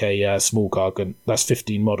 or like a small Gargant. That's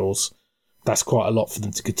 15 models. That's quite a lot for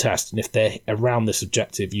them to contest. And if they're around this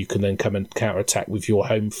objective, you can then come and counterattack with your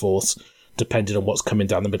home force, depending on what's coming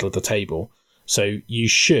down the middle of the table. So you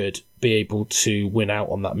should be able to win out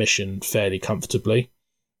on that mission fairly comfortably.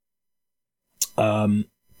 Then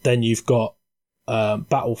you've got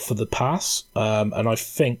Battle for the Pass, and I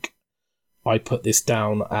think I put this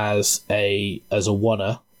down as a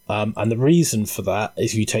oneer. And the reason for that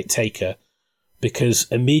is you take Taker, because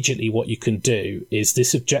immediately what you can do is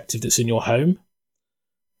this objective that's in your home,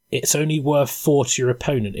 it's only worth 4 to your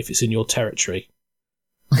opponent if it's in your territory.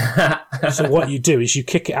 So what you do is you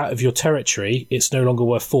kick it out of your territory, it's no longer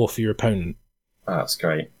worth 4 for your opponent. Oh, that's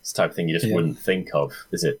great. It's the type of thing you just wouldn't think of,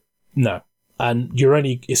 is it? No. And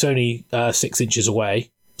it's only 6 inches away,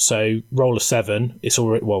 so roll a 7, it's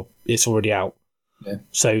already out.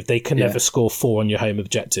 So they can never score 4 on your home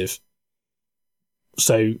objective.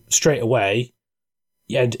 So straight away,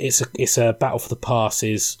 and it's a battle for the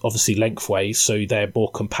passes, obviously lengthways, so they're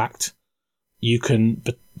more compact. You can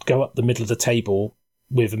go up the middle of the table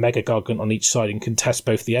with a Mega Gargant on each side and contest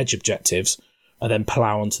both the edge objectives and then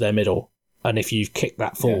plough onto their middle. And if you've kicked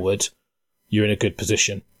that forward, you're in a good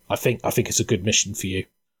position. I think it's a good mission for you.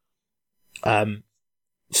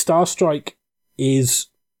 Star Strike is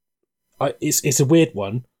it's a weird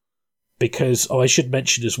one because I should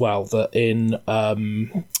mention as well that in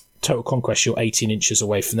Total Conquest you're 18 inches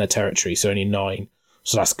away from their territory, so only 9,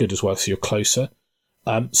 so that's good as well, so you're closer.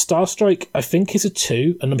 Star Strike I think is a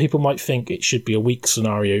 2, and then people might think it should be a weak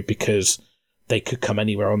scenario because they could come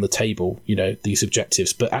anywhere on the table, these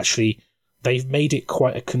objectives, but actually they've made it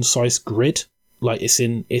quite a concise grid. Like it's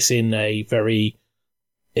in like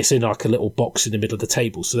a little box in the middle of the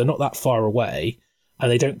table, so they're not that far away, and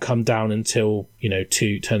they don't come down until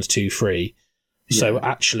turns 2, 3. So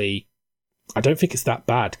actually, I don't think it's that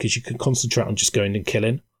bad because you can concentrate on just going and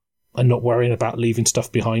killing, and not worrying about leaving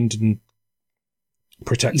stuff behind and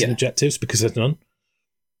protecting objectives because there's none.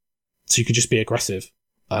 So you can just be aggressive,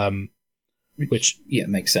 which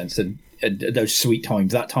makes sense. And those sweet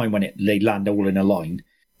times, that time when they land all in a line,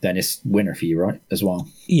 then it's winner for you, right? As well.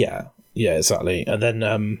 Yeah, exactly. And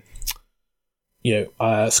then,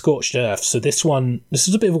 Scorched Earth. So this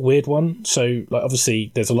is a bit of a weird one. So, like,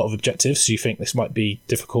 obviously, there's a lot of objectives, so you think this might be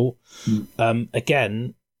difficult.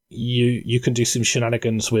 Again, you can do some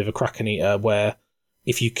shenanigans with a Kraken Eater where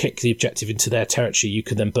if you kick the objective into their territory, you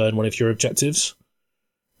can then burn one of your objectives.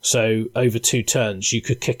 So over 2 turns, you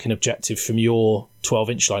could kick an objective from your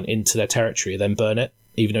 12-inch line into their territory and then burn it,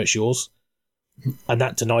 even though it's yours. And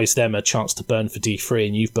that denies them a chance to burn for D3,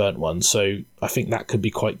 and you've burnt one. So I think that could be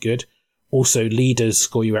quite good. Also, leaders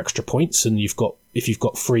score you extra points, and if you've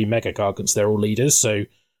got 3 Mega Gargants, they're all leaders. So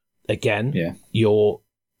again,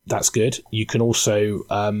 that's good. You can also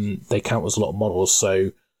they count as a lot of models,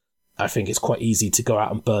 so I think it's quite easy to go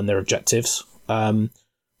out and burn their objectives. I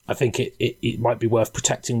think it might be worth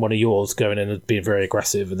protecting one of yours, going in and being very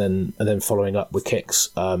aggressive, and then following up with kicks.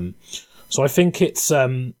 So I think it's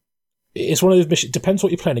one of those missions. Depends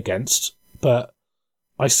what you're playing against, but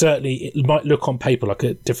it might look on paper like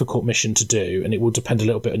a difficult mission to do, and it will depend a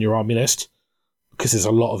little bit on your army list because there's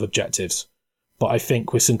a lot of objectives. But I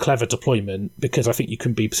think with some clever deployment, because I think you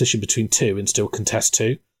can be positioned between 2 and still contest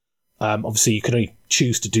 2. Obviously, you can only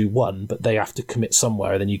choose to do 1, but they have to commit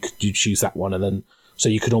somewhere, and then you choose that one, and then so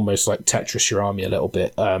you could almost like Tetris your army a little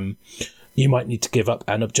bit. You might need to give up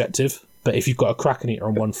an objective, but if you've got a Kraken Eater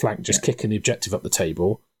on one flank just kicking the objective up the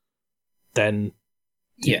table, then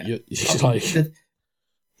you're like...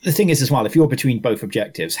 The thing is as well, if you're between both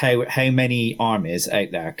objectives, how many armies out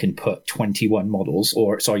there can put 21 models,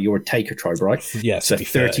 you're a taker tribe, right? Yeah, so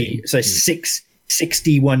 30. So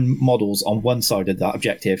 61 models on one side of that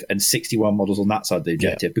objective and 61 models on that side of the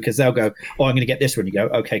objective, because they'll go, I'm going to get this one. You go,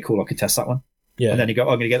 okay, cool, I can test that one. Yeah. And then you go,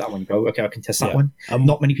 I'm going to get that one. You go, okay, I can test that one.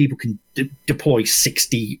 Not many people can deploy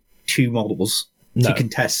 62 models to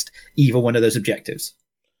contest either one of those objectives.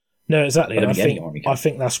 No, exactly. And I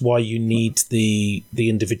think that's why you need the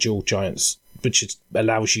individual giants, which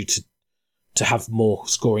allows you to have more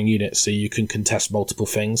scoring units so you can contest multiple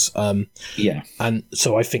things. And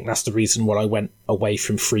so I think that's the reason why I went away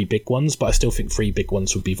from 3 big ones, but I still think 3 big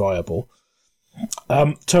ones would be viable.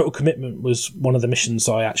 Total Commitment was one of the missions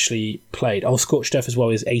I actually played. Scorched Earth as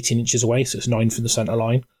well is 18 inches away, so it's 9 from the centre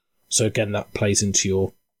line. So again, that plays into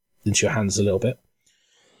your hands a little bit.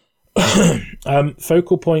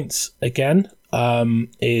 Focal Points again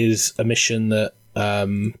is a mission that not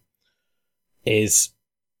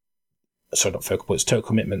Focal Points, Total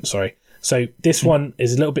Commitment, sorry. So this one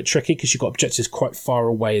is a little bit tricky because you've got objectives quite far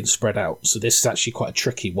away and spread out, so this is actually quite a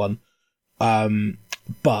tricky one.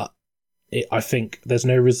 But I think there's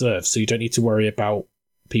no reserve, so you don't need to worry about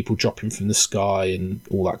people dropping from the sky and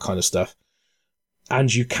all that kind of stuff.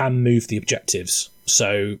 And you can move the objectives,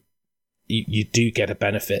 so you do get a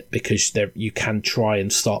benefit because you can try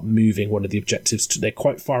and start moving one of the objectives. They're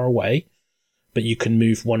quite far away, but you can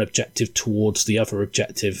move one objective towards the other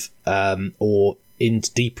objective or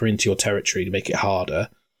deeper into your territory to make it harder.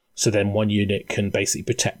 So then one unit can basically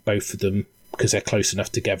protect both of them because they're close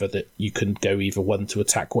enough together that you can go either one to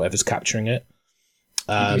attack whatever's capturing it.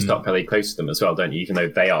 You start fairly close to them as well, don't you? Even though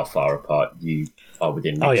they are far apart, you are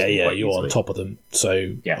within reach. Oh, yeah, you're on top of them.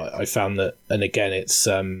 So I found that, and again, it's...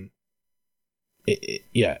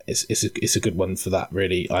 it's a good one for that,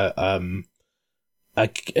 really.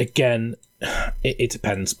 Again, it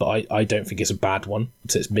depends, but I don't think it's a bad one.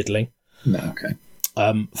 So it's middling. No, okay.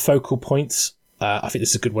 Focal Points. I think this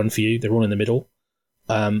is a good one for you. They're all in the middle.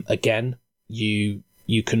 again, you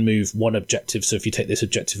can move one objective. So if you take this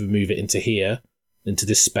objective and move it into here, into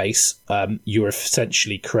this space, you're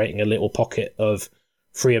essentially creating a little pocket of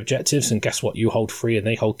 3 objectives. And guess what? You hold 3 and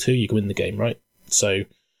they hold 2. You can win the game, right? So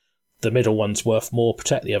the middle one's worth more.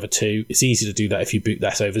 Protect the other 2. It's easy to do that if you boot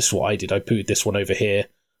that over. This is what I did. I booted this one over here,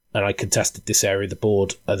 and I contested this area of the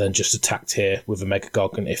board, and then just attacked here with a Mega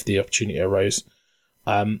Gargant if the opportunity arose.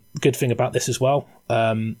 Good thing about this as well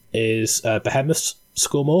is Behemoths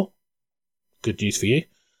score more. Good news for you.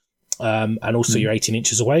 And also you're 18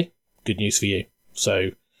 inches away. Good news for you.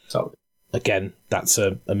 So again, that's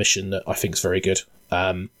a mission that I think is very good.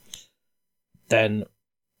 Then,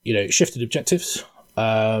 shifted objectives.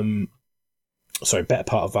 Better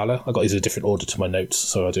Part of Valor. I got these in a different order to my notes,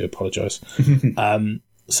 so I do apologise.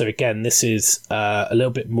 So again, this is a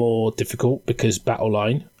little bit more difficult because battle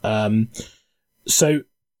line. So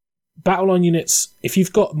battle line units, if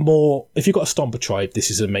you've got a Stomper tribe, this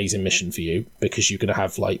is an amazing mission for you because you're going to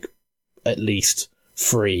have like at least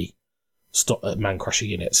 3 Man Crusher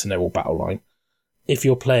units, and they're all battle line. If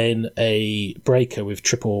you're playing a Breaker with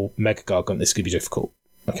triple Mega Gargant, this could be difficult.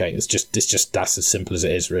 Okay, it's just that's as simple as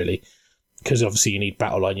it is, really, because obviously you need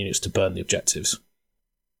battle line units to burn the objectives.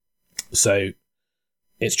 So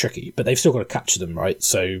it's tricky, but they've still got to capture them, right?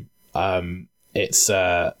 So it's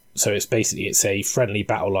basically it's a friendly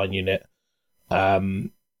battle line unit.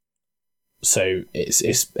 So it's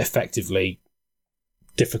effectively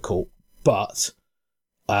difficult, but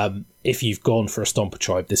if you've gone for a Stomper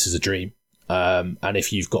tribe, this is a dream. And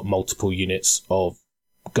if you've got multiple units of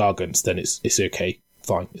Gargants, then it's okay.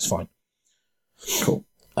 Fine, it's fine. Cool.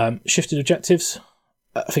 Shifted objectives,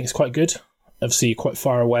 I think it's quite good. Obviously, you're quite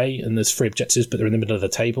far away, and there's 3 objectives, but they're in the middle of the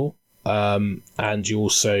table. And you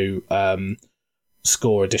also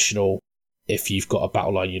score additional if you've got a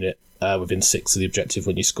battle line unit within 6 of the objective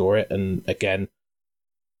when you score it. And again,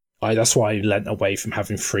 that's why I lent away from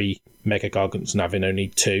having 3 Mega Gargants and having only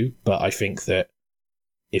 2. But I think that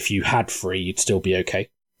if you had 3, you'd still be okay.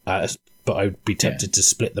 But I would be tempted to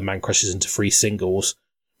split the Man Crushers into 3 singles,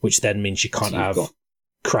 which then means you can't have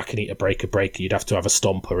Kraken Eater, Breaker. You'd have to have a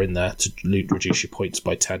Stomper in there to reduce your points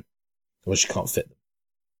by 10. Otherwise you can't fit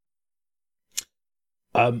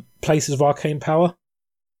them. Places of Arcane Power.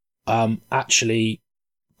 Actually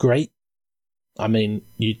great. I mean,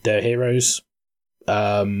 they're heroes.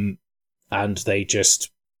 And they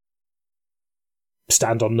just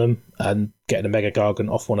stand on them, and getting a Mega Gargant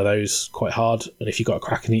off one of those quite hard. And if you've got a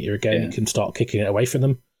Kraken Eater again, you can start kicking it away from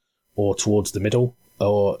them or towards the middle.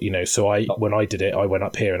 Or, so when I did it, I went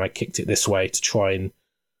up here and I kicked it this way to try and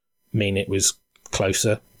mean it was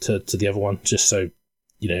closer to the other one, just so,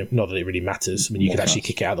 not that it really matters. I mean, you could actually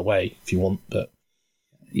kick it out of the way if you want, but...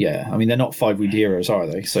 Yeah, I mean, they're not 5-wound heroes, are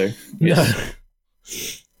they? So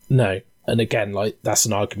No. And again, that's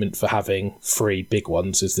an argument for having 3 big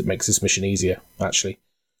ones, is that makes this mission easier, actually.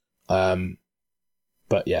 But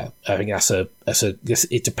yeah, I think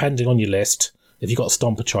it depending on your list. If you've got a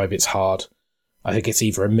Stomper tribe, it's hard. I think it's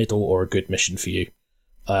either a middle or a good mission for you.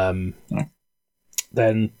 Then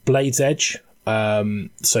Blade's Edge.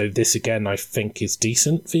 So this again, I think is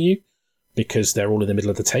decent for you because they're all in the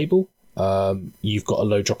middle of the table. You've got a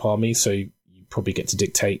low drop army, so you probably get to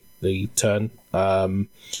dictate the turn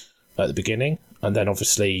at the beginning, and then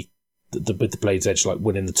obviously with the Blade's Edge, like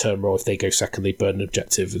winning the turn roll, if they go second, they burn an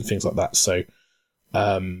objective and things like that. So,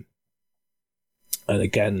 and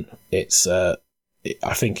again, it's I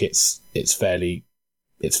think it's fairly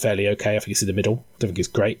okay. I think it's in the middle. I don't think it's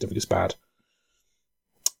great. I don't think it's bad.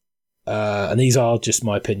 And these are just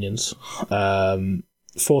my opinions.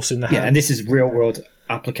 Force in the hand. Yeah, and this is real world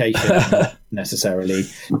application, not necessarily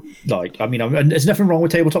there's nothing wrong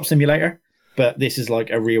with Tabletop Simulator, but this is like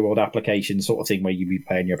a real world application sort of thing where you be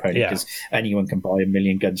playing your opponent, because anyone can buy 1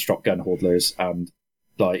 million Gunstrop gun hodlers, and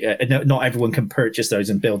not everyone can purchase those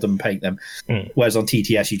and build them and paint them. Whereas on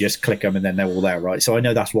TTS, you just click them and then they're all there, right? So I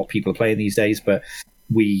know that's what people are playing these days, but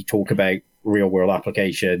we talk about real world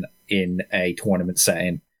application in a tournament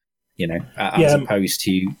setting, as opposed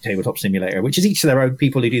to Tabletop Simulator, which is each to their own.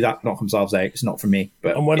 People who do that knock themselves out. It's not for me.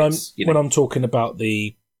 But and when I'm talking about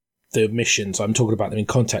the missions, I'm talking about them in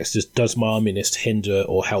context as, does my army list hinder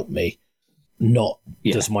or help me? Not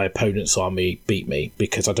does my opponent's army beat me,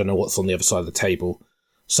 because I don't know what's on the other side of the table.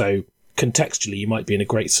 So contextually, you might be in a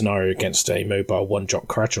great scenario against a mobile 1-drop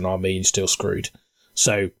Kharadron army and you're still screwed.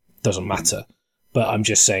 So it doesn't matter. But I'm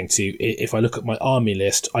just saying if I look at my army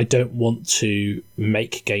list, I don't want to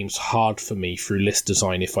make games hard for me through list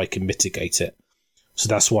design if I can mitigate it. So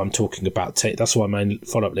that's why I'm talking about. That's why my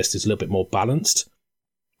follow-up list is a little bit more balanced,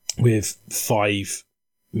 with 5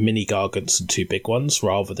 mini Gargants and 2 big ones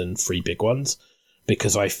rather than 3 big ones,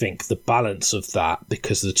 because I think the balance of that,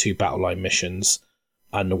 because of the 2 battle line missions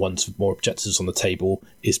and the ones with more objectives on the table,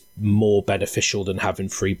 is more beneficial than having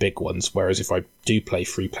 3 big ones. Whereas if I do play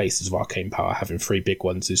 3 Places of Arcane Power, having 3 big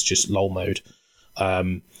ones is just lol mode.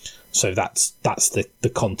 So that's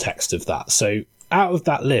the context of that. So out of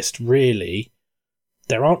that list, really,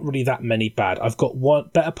 there aren't really that many bad. I've got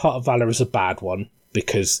one. Better Part of Valor is a bad one,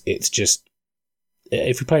 because it's just,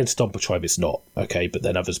 if you're playing Stomper Tribe, it's not, okay, but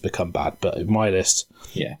then others become bad. But in my list,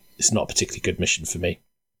 it's not a particularly good mission for me.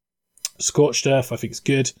 Scorched Earth, I think, is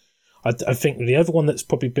good. I think the other one that's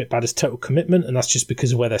probably a bit bad is Total Commitment, and that's just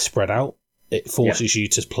because of where they're spread out. It forces you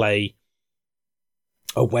to play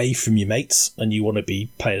away from your mates, and you want to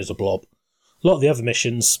be playing as a blob. A lot of the other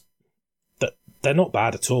missions, they're not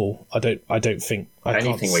bad at all. I don't think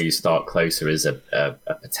anything where you start closer is a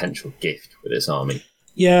potential gift with this army.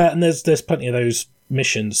 Yeah, and there's plenty of those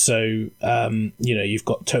missions. So you've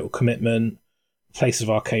got Total Commitment, Place of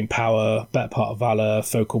Arcane Power, Better Part of Valor,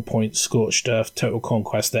 Focal Point, Scorched Earth, Total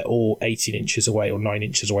Conquest. They're all 18 inches away or 9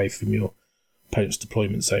 inches away from your opponent's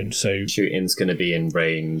deployment zone. So shooting's going to be in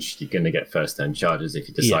range. You're going to get first turn charges if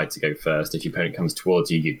you decide to go first. If your opponent comes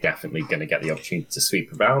towards you, you're definitely going to get the opportunity to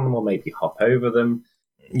sweep around them or maybe hop over them.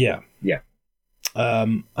 Yeah.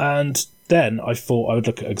 And then I thought I would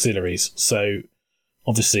look at auxiliaries. So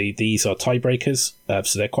obviously these are tiebreakers,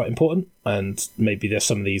 so they're quite important. And maybe there's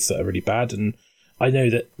some of these that are really bad. And I know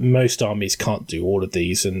that most armies can't do all of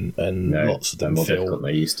these, and lots of them more feel difficult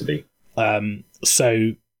than they used to be.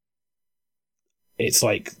 So it's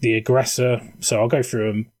like the aggressor. So I'll go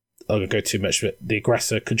through them. I won't go too much, but the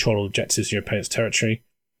aggressor control objectives in your opponent's territory.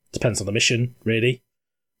 Depends on the mission, really.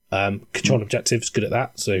 Control objectives, good at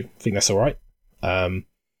that, so I think that's all right.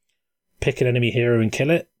 Pick an enemy hero and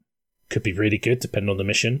kill it. Could be really good, depending on the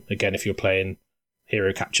mission. Again, if you're playing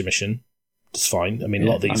hero capture mission, it's fine. I mean, a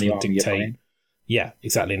lot of these would dictate. Yeah,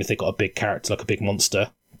 exactly. And if they've got a big character, like a big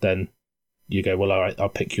monster, then you go, well, all right, I'll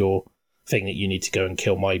pick your thing that you need to go and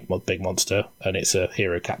kill my big monster, and it's a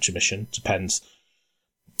hero capture mission. Depends.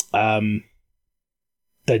 Then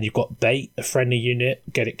you've got Bait, a friendly unit,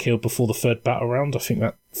 get it killed before the 3rd battle round. I think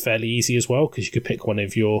that's fairly easy as well, because you could pick one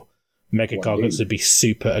of your Mega Gargants and be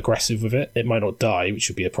super aggressive with it. It might not die, which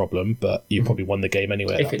would be a problem, but you probably won the game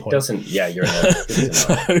anyway at that point. If it doesn't, you're in a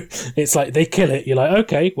So it's like, they kill it, you're like,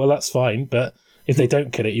 okay, well, that's fine, but if they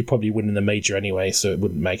don't kill it, you're probably winning the major anyway, so it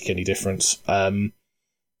wouldn't make any difference.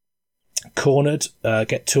 Cornered,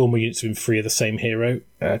 get 2 or more units within 3 of the same hero.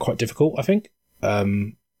 Quite difficult, I think,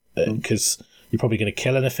 because you're probably going to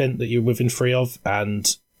kill anything that you're within 3 of,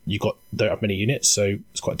 and don't have many units, so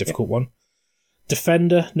it's quite a difficult one.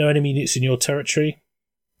 Defender, no enemy units in your territory.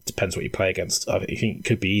 Depends what you play against. I think it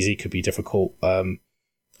could be easy, could be difficult. I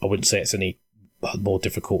wouldn't say it's any more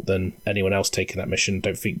difficult than anyone else taking that mission.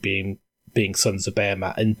 Don't think being Sons of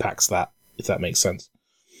Behemat impacts that, if that makes sense.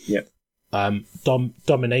 Yeah.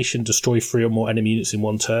 Domination, destroy 3 or more enemy units in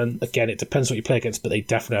 1 turn. Again, it depends what you play against, but they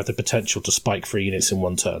definitely have the potential to spike 3 units in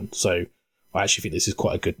 1 turn. So I actually think this is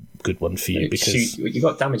quite a good one for you, because you've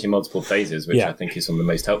got damage in multiple phases, which I think is one of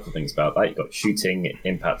the most helpful things about that. You've got shooting,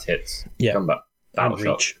 impact hits, combat, battle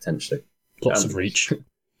shock, potentially. Lots of reach.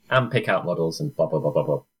 And pick out models and blah, blah, blah,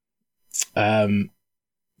 blah, blah.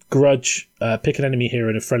 Grudge, pick an enemy hero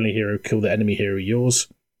and a friendly hero, kill the enemy hero yours.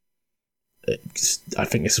 I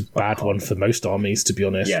think it's a bad one for most armies, to be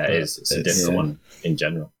honest. Yeah, it is. It's a difficult one in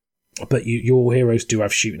general. But your heroes do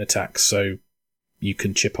have shooting attacks, so you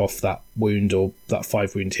can chip off that wound or that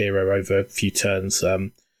 5 wound hero over a few turns.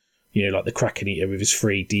 Like the Kraken Eater with his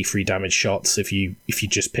D3 damage shots. If you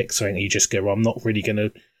just pick something, you just go, well, I'm not really going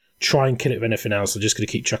to try and kill it with anything else. I'm just going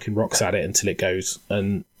to keep chucking rocks at it until it goes.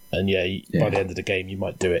 And by the end of the game, you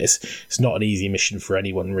might do it. It's not an easy mission for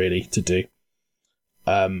anyone really to do.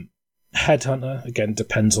 Headhunter, again,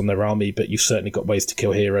 depends on their army, but you've certainly got ways to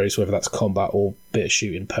kill heroes, whether that's combat or bit of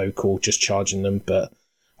shooting, poke, or just charging them. But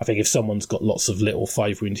I think if someone's got lots of little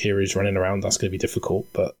 5 wound heroes running around, that's going to be difficult.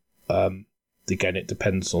 But again, it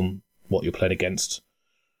depends on what you're playing against,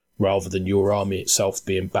 rather than your army itself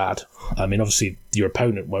being bad. I mean, obviously, your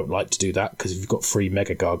opponent won't like to do that, because if you've got 3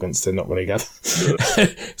 Mega Gargants, they're not going to get.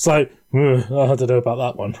 It's like, I don't know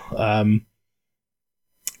about that one.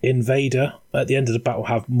 Invader, at the end of the battle,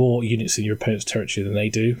 have more units in your opponent's territory than they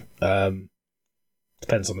do.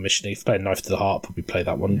 Depends on the mission. If you're playing Knife to the Heart, probably play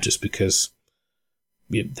that one, just because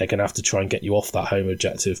they're going to have to try and get you off that home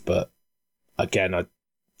objective. But again,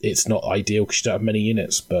 it's not ideal because you don't have many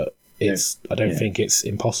units, but I don't think it's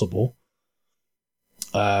impossible.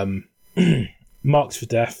 Marks for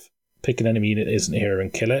Death, pick an enemy unit that isn't a hero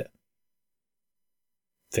and kill it.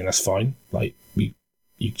 I think that's fine. Like,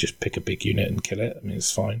 you just pick a big unit and kill it. I mean,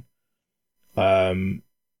 it's fine.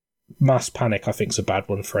 Mass Panic, I think, is a bad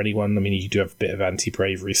one for anyone. I mean, you do have a bit of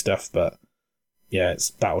anti-bravery stuff, but yeah,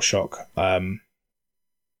 it's Battle Shock.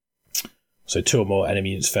 So 2 or more enemy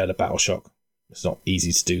units fail a Battle Shock. It's not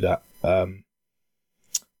easy to do that.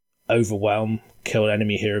 Overwhelm, kill an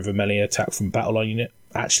enemy hero with a melee attack from battle line unit.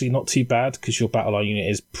 Actually, not too bad because your battle line unit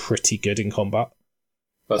is pretty good in combat.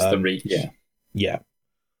 That's the reach. Yeah.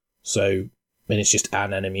 So, and it's just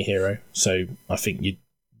an enemy hero. So I think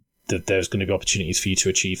there's going to be opportunities for you to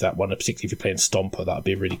achieve that one, particularly if you're playing Stomper. That would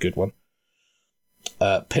be a really good one.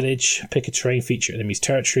 Pillage, pick a terrain feature enemy's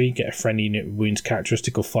territory, get a friendly unit with wounds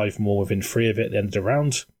characteristic or 5 more within 3 of it at the end of the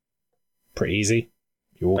round. Pretty easy.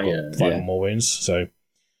 You all got 5 or more wounds. So,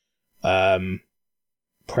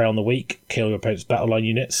 Prey on the Weak, kill your opponent's battle line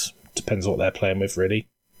units. Depends what they're playing with, really.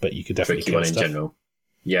 But you could definitely kill stuff. In general.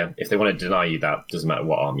 Yeah, if they want to deny you that, doesn't matter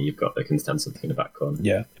what army you've got, they can stand something in the back corner.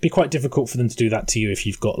 Yeah, it'd be quite difficult for them to do that to you if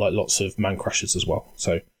you've got like lots of man crushers as well.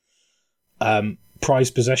 So,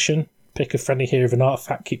 prize possession, pick a friendly hero of an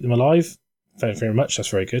artifact, keep them alive. Thank you very much. That's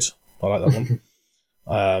very good. I like that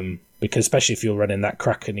one. Because especially if you're running that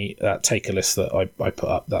Kraken, that taker list that I put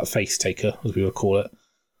up, that face taker as we would call it.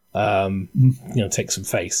 Take some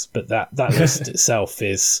face, but that list itself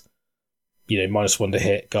is. -1 to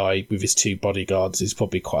hit guy with his 2 bodyguards is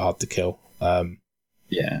probably quite hard to kill.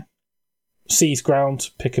 Seize ground,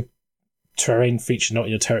 pick a terrain feature not in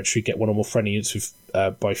your territory, get 1 or more friendly units with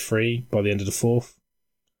by 3 by the end of the 4th.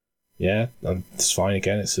 Yeah, it's fine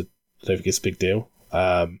again. I don't think it's a big deal.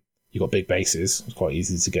 You've got big bases, it's quite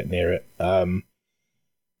easy to get near it.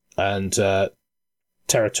 And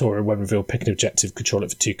territorial, when revealed, pick an objective, control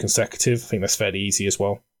it for 2 consecutive. I think that's fairly easy as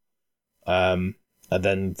well. And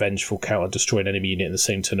then Vengeful counter, destroy an enemy unit in the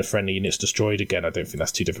same turn a friendly unit's destroyed. Again, I don't think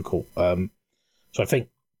that's too difficult. So I think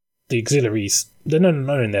the auxiliaries, they're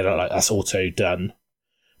not in there like that's auto done.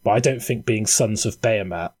 But I don't think being Sons of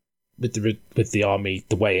Behemat with the army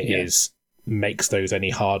the way it is makes those any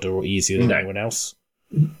harder or easier than anyone else.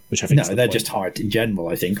 Which I think they're just hard in general.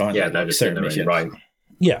 I think, aren't they? Yeah, they're just certain missions, right?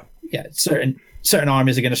 Yeah. Certain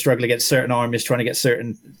armies are going to struggle against certain armies trying to get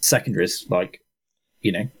certain secondaries,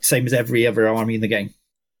 same as every other army in the game.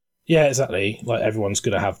 Yeah, exactly. Like everyone's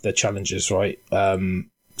going to have their challenges, right? I've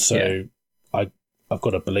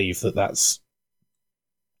got to believe that that's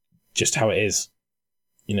just how it is.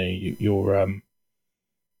 You're.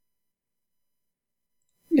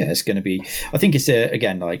 Yeah, it's going to be. I think it's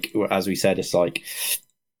again, like as we said, it's like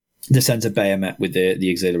the Sons of Behemat with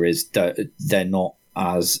the auxiliaries. They're not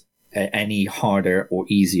as any harder or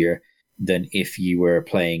easier than if you were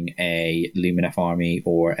playing a Lumineth army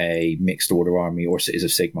or a Mixed Order army or Cities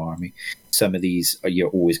of Sigma army. Some of these you're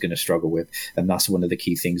always going to struggle with, and that's one of the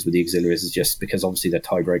key things with the auxiliaries is just because obviously they're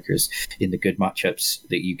tiebreakers. In the good matchups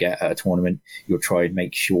that you get at a tournament, you'll try and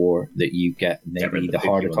make sure that you get maybe the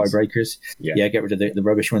harder tiebreakers. Yeah, get rid of the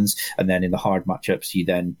rubbish ones, and then in the hard matchups, you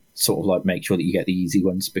then sort of like make sure that you get the easy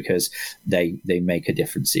ones because they make a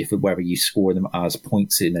difference. If whether you score them as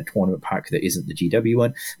points in a tournament pack that isn't the GW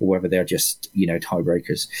one, or whether they're just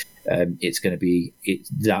tiebreakers. It's going to be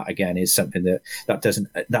that again is something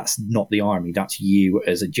that's not the army, that's you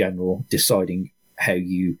as a general deciding how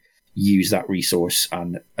you use that resource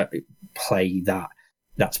and play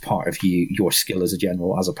that's part of your skill as a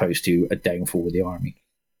general as opposed to a downfall with the army.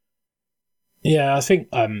 Yeah, I think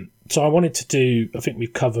so I think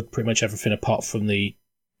we've covered pretty much everything apart from the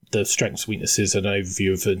strengths, weaknesses and an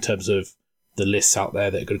overview of in terms of the lists out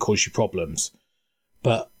there that are going to cause you problems.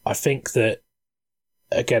 But I think that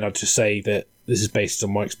again, I'd just say that this is based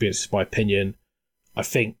on my experience, my opinion. I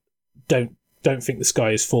think don't think the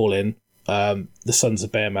sky is falling. The Sons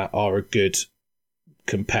of Behemat are a good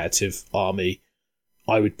competitive army.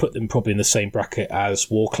 I would put them probably in the same bracket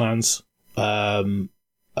as War Clans,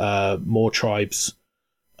 more tribes,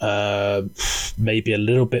 maybe a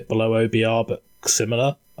little bit below OBR, but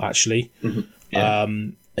similar actually. Mm-hmm. Yeah.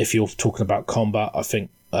 If you're talking about combat, I think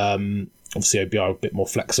obviously OBR are a bit more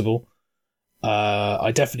flexible.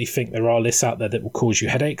 I definitely think there are lists out there that will cause you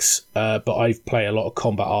headaches, but I play a lot of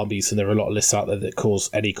combat armies and there are a lot of lists out there that cause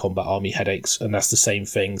any combat army headaches, and that's the same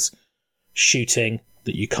things. Shooting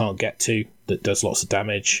that you can't get to, that does lots of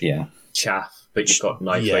damage. Yeah. Chaff, but you've got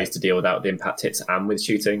nice ways to deal without the impact hits and with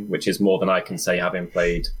shooting, which is more than I can say having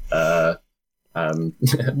played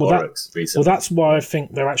Oryx recently. Well, that's why I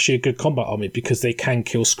think they're actually a good combat army, because they can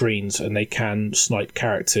kill screens and they can snipe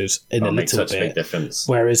characters in a little bit. A big difference.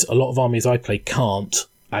 Whereas a lot of armies I play can't,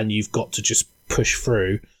 and you've got to just push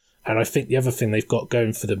through. And I think the other thing they've got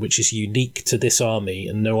going for them, which is unique to this army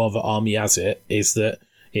and no other army has it, is that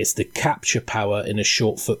it's the capture power in a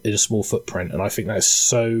small footprint, and I think that's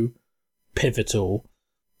so pivotal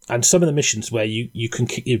And some of the missions where you can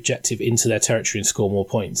kick the objective into their territory and score more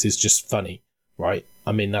points is just funny, right?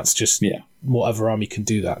 I mean, that's just what other army can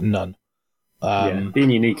do that? None.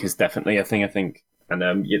 Being unique is definitely a thing, I think.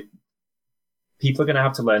 And people are going to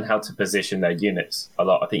have to learn how to position their units a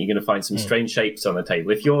lot. I think you're going to find some strange shapes on the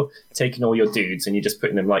table. If you're taking all your dudes and you're just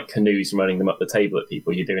putting them like canoes and running them up the table at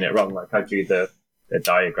people, you're doing it wrong. Like I drew the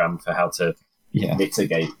diagram for how to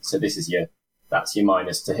mitigate. So this is that's your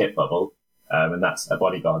minus to hit bubble. And that's a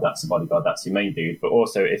bodyguard, that's your main dude. But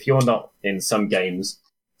also, if you're not in some games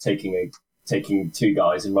taking two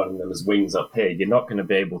guys and running them as wings up here, you're not going to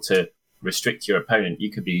be able to restrict your opponent.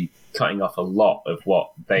 You could be cutting off a lot of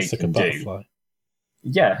what they can do.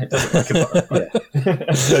 Yeah, it does look like a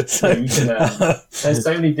butterfly. So you can, there's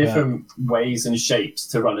so many different ways and shapes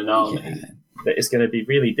to run an army that it's going to be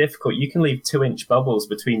really difficult. You can leave 2-inch bubbles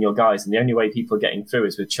between your guys, and the only way people are getting through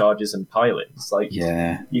is with charges and pilings.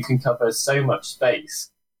 You can cover so much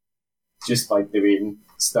space just by doing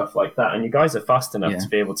stuff like that, and your guys are fast enough to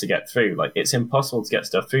be able to get through. Like, it's impossible to get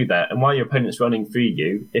stuff through there, and while your opponent's running through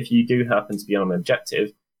you, if you do happen to be on an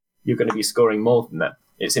objective, you're going to be scoring more than them.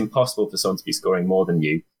 It's impossible for someone to be scoring more than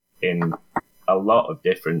you in a lot of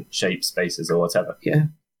different shapes, spaces, or whatever. Yeah.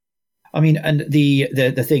 I mean, and the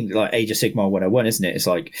thing, like Age of Sigmar 101, isn't it? It's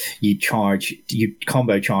like you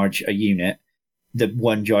combo charge a unit, the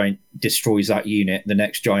one giant destroys that unit, the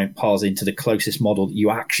next giant piles into the closest model that you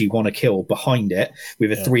actually want to kill behind it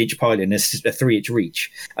with a 3-inch pile and a 3-inch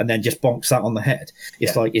reach, and then just bonks that on the head.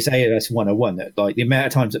 It's like, it's AOS 101, that like the amount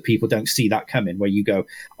of times that people don't see that coming, where you go,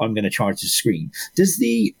 I'm going to charge the screen. Does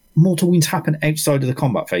the mortal wounds happen outside of the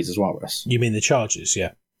combat phase as well, Russ? You mean the charges,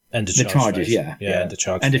 And the charges, phase. And the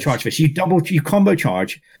charge and the charge phase. You combo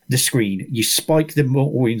charge the screen, you spike the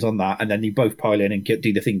mortal wounds on that, and then you both pile in and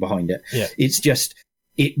do the thing behind it. Yeah.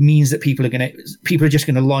 It means that people are just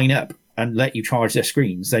going to line up and let you charge their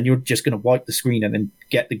screens. Then you're just going to wipe the screen and then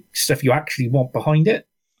get the stuff you actually want behind it.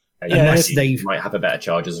 Unless you might have a better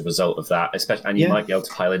charge as a result of that, especially, and you might be able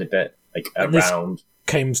to pile in a bit around. This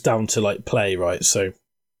comes down to like play, right? So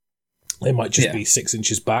they might just be 6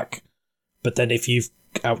 inches back, but then if you've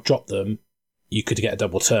outdrop them, you could get a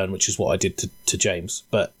double turn, which is what I did to James.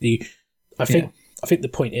 But I think the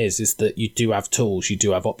point is that you do have tools, you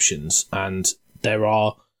do have options, and there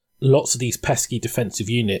are lots of these pesky defensive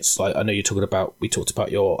units. Like I know we talked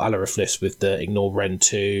about your Alarith list with the Ignore Ren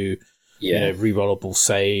 2, rerollable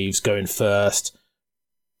saves, going first.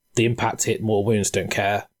 The impact hit, more wounds, don't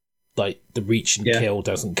care. Like the reach and kill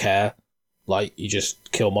doesn't care. Like you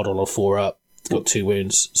just kill model or 4 up, it's got 2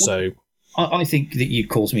 wounds, so. I think that you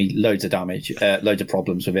caused me loads of damage, loads of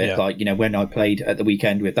problems with it. Yeah. Like, when I played at the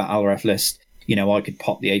weekend with that Alarith list, I could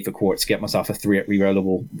pop the Aether Quartz, get myself a 3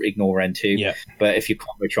 rerollable Ignore N2. Yeah. But if you're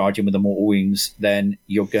combo charging with the Mortal Wounds, then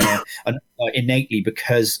you're going to, innately,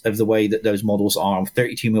 because of the way that those models are on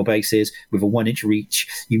 32mm bases with a 1-inch reach,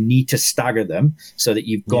 you need to stagger them so that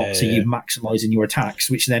you've got, you're maximizing your attacks,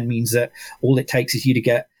 which then means that all it takes is you to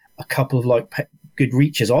get a couple of good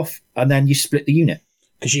reaches off, and then you split the unit.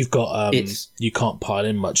 Because you've got, you can't pile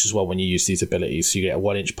in much as well when you use these abilities. So you get a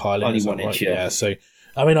 1-inch pile in. Only 1 inch, right? Yeah. So,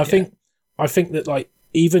 I mean, I think that like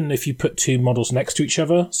even if you put 2 models next to each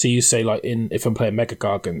other, so you say like if I'm playing Mega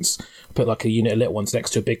Gargants, put like a unit of little ones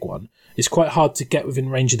next to a big one. It's quite hard to get within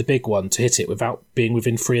range of the big one to hit it without being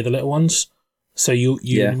within 3 of the little ones. So you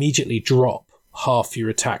immediately drop half your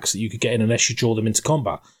attacks that you could get in unless you draw them into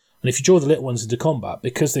combat. And if you draw the little ones into combat,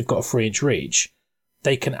 because they've got a 3-inch reach,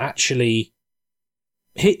 they can actually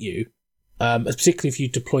hit you, particularly if you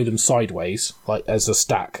deploy them sideways, like as a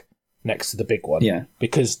stack next to the big one. Yeah.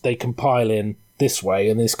 Because they can pile in this way,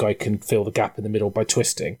 and this guy can fill the gap in the middle by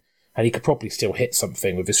twisting, and he could probably still hit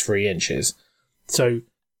something with his 3 inches. So,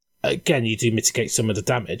 again, you do mitigate some of the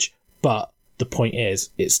damage, but the point is,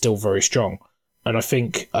 it's still very strong. And I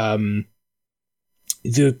think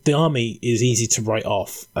the army is easy to write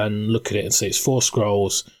off and look at it and say it's 4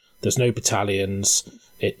 scrolls, there's no battalions,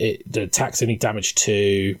 the attack's only damage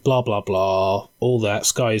 2, blah, blah, blah, all that,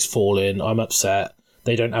 sky is falling, I'm upset,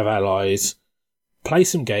 they don't have allies. Play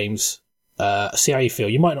some games, see how you feel.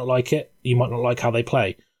 You might not like it, you might not like how they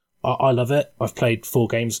play. I love it. I've played 4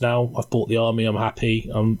 games now, I've bought the army, I'm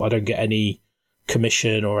happy. I don't get any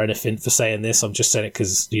commission or anything for saying this, I'm just saying it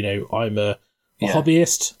because, I'm a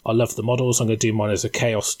hobbyist. I love the models. I'm going to do mine as a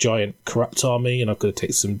Chaos Giant Corrupt army, and I'm going to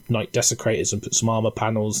take some Knight Desecrators and put some armor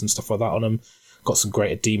panels and stuff like that on them. Got some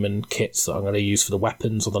Greater Demon kits that I'm going to use for the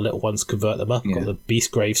weapons or the little ones, convert them up. Got the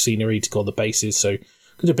Beastgrave scenery to go on the bases, so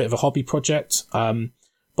could do a bit of a hobby project.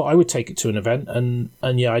 But I would take it to an event, and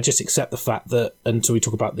I just accept the fact that until we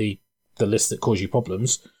talk about the list that cause you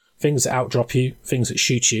problems, things that outdrop you, things that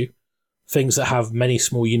shoot you, things that have many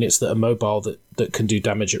small units that are mobile that can do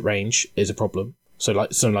damage at range is a problem. So like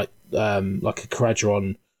a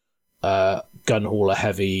Kharadron, gun hauler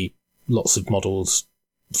heavy, lots of models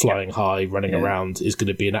flying high, running around is going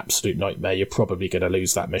to be an absolute nightmare. You're probably going to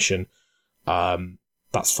lose that mission.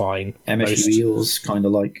 That's fine. MSU eels, kind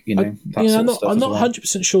of like, I'm not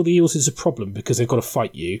 100% sure the eels is a problem because they've got to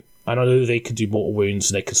fight you. And I know they can do mortal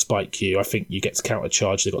wounds and they can spike you. I think you get to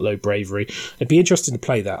countercharge. They've got low bravery. It'd be interesting to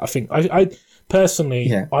play that. I think I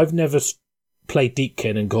personally, I've never played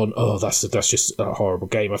Deepkin and gone, oh, that's just a horrible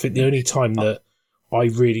game. I think the only time that I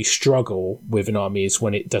really struggle with an army is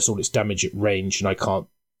when it does all its damage at range and I can't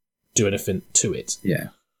do anything to it. Yeah.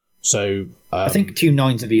 So I think 2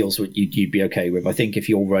 9s of eels you'd be okay with. I think if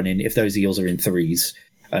those eels are in 3s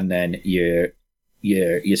and then you're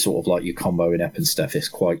sort of like your comboing up and stuff, it's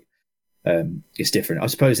quite it's different. I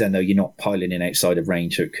suppose then though you're not piling in outside of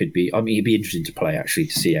range, so it could be. I mean, it'd be interesting to play actually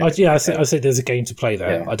to see. I say there's a game to play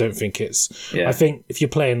there. Yeah. I don't think it's. Yeah. I think if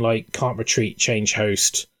you're playing like Can't Retreat, Change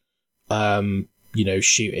Host,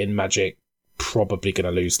 shoot in magic, probably going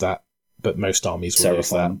to lose that. But most armies will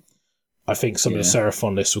lose that. I think some of the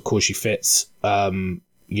Seraphon lists will cause you fits. But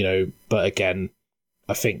again,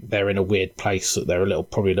 I think they're in a weird place that they're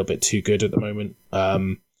probably a little bit too good at the moment.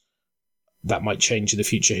 That might change in the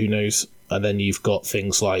future, who knows? And then you've got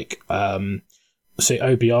things like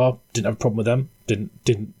OBR, didn't have a problem with them.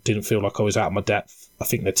 Didn't feel like I was out of my depth. I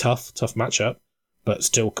think they're tough matchup, but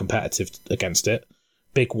still competitive against it.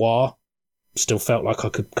 Big War, still felt like I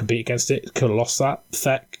could compete against it. Could have lost that.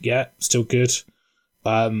 Thek, still good.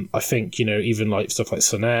 I think, even like stuff like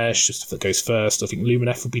Slaanesh, stuff that goes first. I think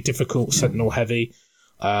Lumineth would be difficult, Sentinel heavy.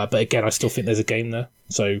 But again, I still think there's a game there.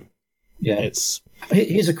 So it's.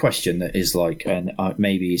 Here's a question that is like, and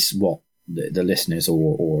maybe it's what the listeners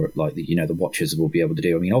or like the watchers will be able to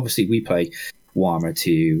do. I mean, obviously we play Warhammer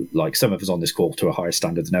to, like, some of us on this call, to a higher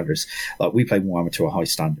standard than others. Like, we play Warhammer to a high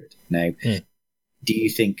standard. Now, do you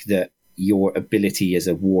think that your ability as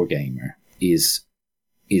a wargamer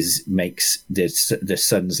makes the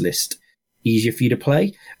Suns list easier for you to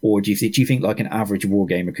play, or do you think like an average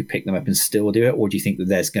wargamer could pick them up and still do it, or do you think that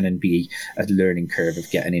there's going to be a learning curve of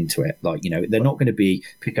getting into it? Like, they're not going to be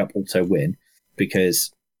pick up auto win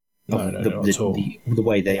because of the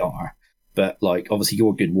way they are. But like, obviously,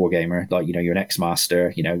 you're a good wargamer. Like, you're an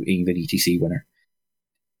X-Master. Even ETC winner.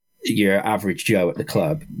 Your average Joe at the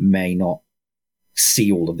club may not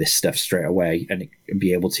see all of this stuff straight away and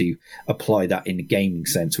be able to apply that in the gaming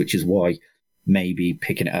sense, which is why maybe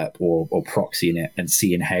picking it up or proxying it and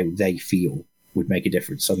seeing how they feel would make a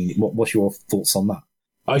difference. I mean, what's your thoughts on that?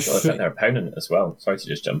 I affect their opponent as well. Sorry to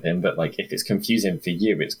just jump in, but like, if it's confusing for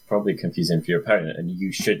you, it's probably confusing for your opponent, and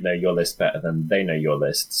you should know your list better than they know your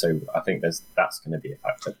list. So I think that's going to be a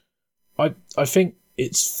factor. I think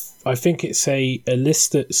it's a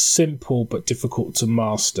list that's simple but difficult to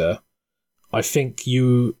master. I think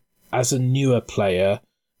you, as a newer player,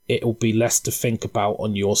 it'll be less to think about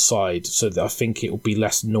on your side. So that I think it'll be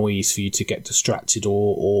less noise for you to get distracted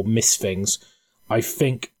or miss things. I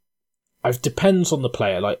think it depends on the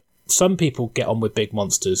player. Like, some people get on with big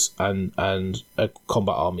monsters and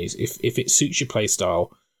combat armies. If it suits your play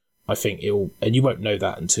style, I think it'll, and you won't know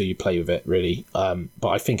that until you play with it, really. But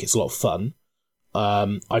I think it's a lot of fun.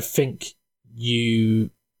 I think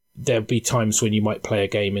there'll be times when you might play a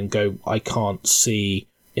game and go, I can't see,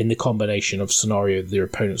 in the combination of scenario of their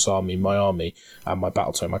opponent's army, my army, and my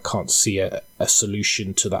battle tome, I can't see a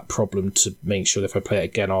solution to that problem to make sure that if I play it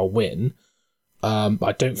again, I'll win.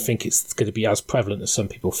 I don't think it's going to be as prevalent as some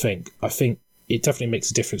people think. I think it definitely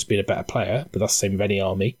makes a difference being a better player, but that's the same with any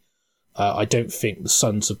army. I don't think the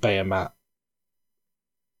Sons of Behemat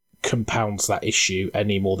compounds that issue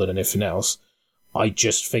any more than anything else. I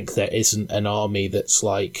just think there isn't an army that's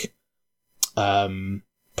like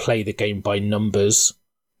play the game by numbers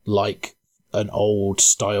like an old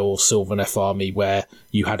style Sylvaneth army where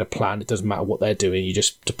you had a plan, it doesn't matter what they're doing, you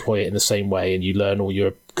just deploy it in the same way and you learn all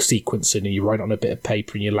your sequencing and you write it on a bit of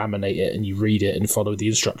paper and you laminate it and you read it and follow the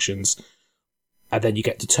instructions, and then you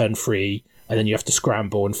get to turn 3 and then you have to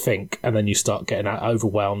scramble and think, and then you start getting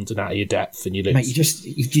overwhelmed and out of your depth and you lose. Mate,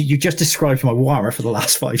 you just described my Warhammer for the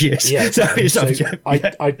last 5 years. Yeah, but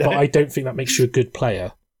I don't think that makes you a good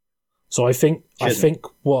player. So I think as a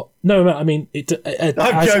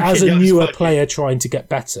newer player trying to get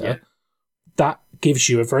better, that gives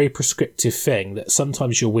you a very prescriptive thing that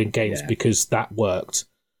sometimes you'll win games because that worked.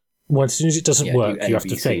 Well, as soon as it doesn't work, you have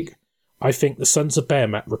to think. I think the Sons of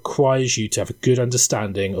Behemat requires you to have a good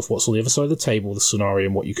understanding of what's on the other side of the table, the scenario,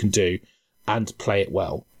 and what you can do, and play it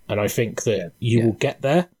well. And I think that you will get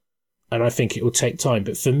there, and I think it will take time.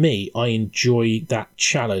 But for me, I enjoy that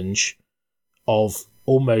challenge of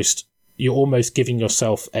you're almost giving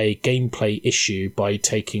yourself a gameplay issue by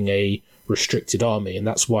taking a restricted army, and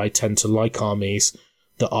that's why I tend to like armies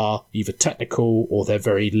that are either technical or they're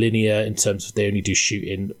very linear in terms of they only do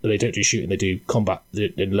shooting. They don't do shooting, they do combat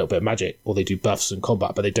and a little bit of magic, or they do buffs and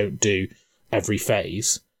combat, but they don't do every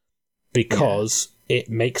phase, because it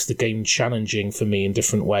makes the game challenging for me in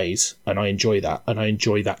different ways, and I enjoy that, and I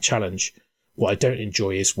enjoy that challenge. What I don't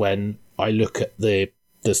enjoy is when I look at the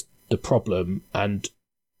problem and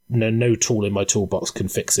no tool in my toolbox can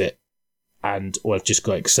fix it, or I've just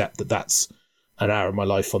got to accept that that's an hour of my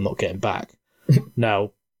life I'm not getting back.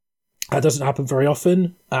 Now, that doesn't happen very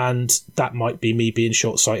often, and that might be me being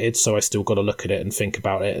short-sighted, so I still got to look at it and think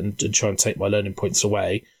about it and try and take my learning points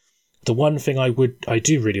away. The one thing I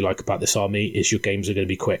do really like about this army is your games are going to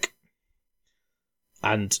be quick.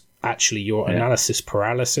 And actually your analysis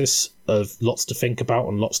paralysis of lots to think about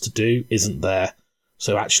and lots to do isn't there.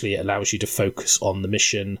 So actually it allows you to focus on the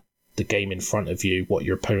mission, the game in front of you, what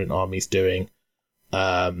your opponent army's doing.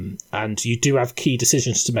 And you do have key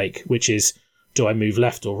decisions to make, which is, do I move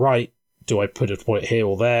left or right? Do I put a point here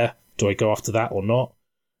or there? Do I go after that or not?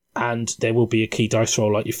 And there will be a key dice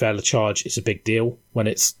roll, like you fail a charge. It's a big deal when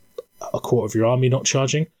it's a quarter of your army not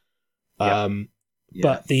charging.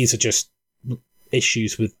 But these are just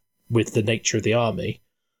issues with the nature of the army.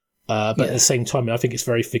 But at the same time, I think it's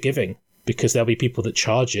very forgiving, because there'll be people that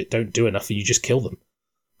charge it, don't do enough, and you just kill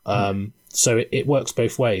them. So it works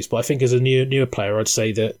both ways. But I think as a newer player, I'd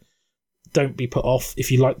say that don't be put off. If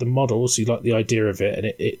you like the models, you like the idea of it,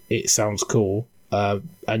 and it sounds cool,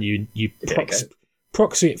 and you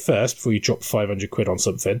proxy it first before you drop 500 quid on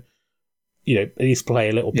something. You know, at least play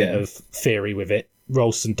a little bit of theory with it.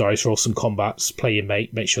 Roll some dice, roll some combats, play your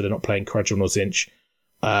mate, make sure they're not playing Caradhran or Tzeentch,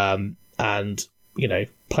 and, you know,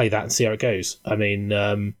 play that and see how it goes. I mean,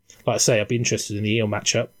 like I say, I'd be interested in the Eel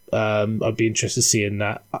matchup. I'd be interested to see in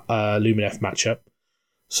that Lumineth matchup.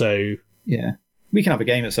 So yeah, we can have a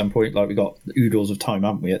game at some point. Like, we got oodles of time,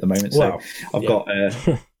 haven't we, at the moment? So I've got.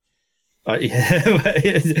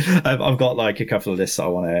 I've got like a couple of lists that I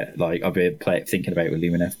want to like. I'll be thinking about with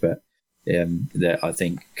Lumineth, but that I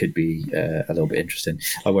think could be a little bit interesting.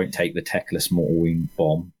 I won't take the techless mortal wound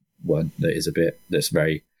bomb one. That's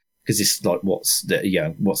very, because it's like, what's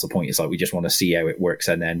the point? It's like, we just want to see how it works,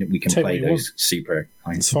 and then we can play those super.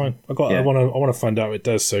 It's fine. I want to find out how it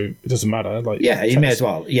does, so it doesn't matter. Like, you may as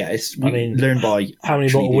well. Yeah, learn by how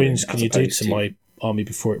many mortal wounds can you do to my army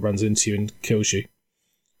before it runs into you and kills you?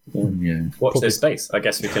 Watch this space. I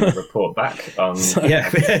guess we can report back on.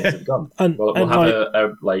 We'll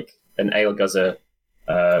have an Ael'Guzar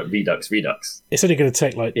Redux. It's only going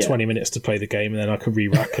to take 20 minutes to play the game, and then I can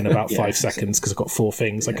re-rack in about 5 seconds, because I've got 4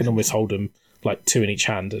 things. I can almost hold them 2 in each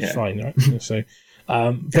hand. It's fine, right? So,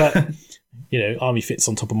 but you know, army fits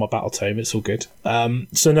on top of my battle tome. It's all good.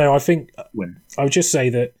 So no, I think I would just say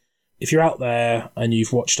that if you're out there and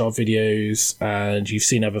you've watched our videos and you've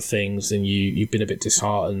seen other things and you've been a bit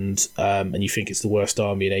disheartened, and you think it's the worst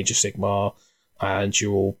army in Age of Sigmar, and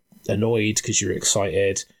you're all annoyed because you're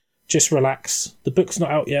excited, just relax. The book's not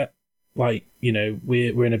out yet. Like, you know,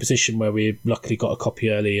 we're in a position where we've luckily got a copy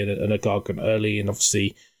early and a Gargant early, and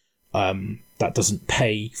obviously that doesn't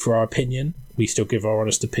pay for our opinion. We still give our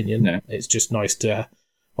honest opinion. No. It's just nice to,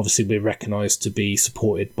 obviously we're recognised to be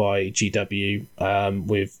supported by GW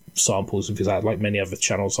with samples and things like that, like many other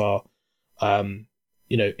channels are.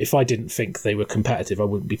 You know, if I didn't think they were competitive, I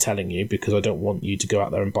wouldn't be telling you, because I don't want you to go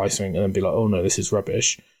out there and buy something and then be like, oh no, this is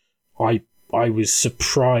rubbish. I was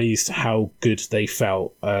surprised how good they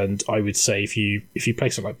felt, and I would say if you play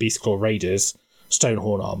something like Beastclaw Raiders,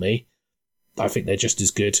 Stonehorn Army, I think they're just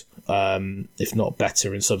as good, if not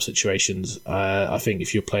better in some situations. I think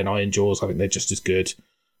if you're playing Iron Jaws, I think they're just as good.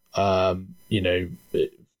 You know,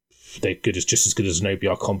 they're just as good as an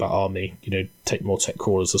OBR combat army. You know, take more tech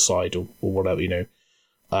crawlers aside or whatever, you know,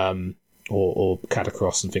 or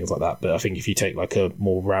Catacross and things like that. But I think if you take like a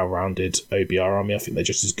more well-rounded OBR army, I think they're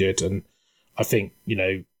just as good. And I think, you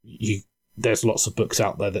know, there's lots of books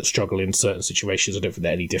out there that struggle in certain situations. I don't think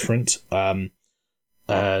they're any different.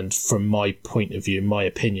 And from my point of view, my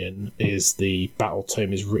opinion is the battle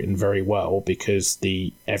tome is written very well, because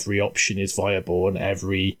every option is viable and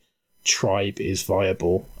every tribe is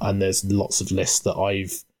viable. And there's lots of lists that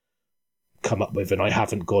I've come up with, and I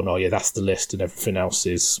haven't gone, oh yeah, that's the list, and everything else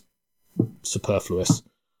is superfluous.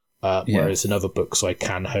 Whereas in other books, I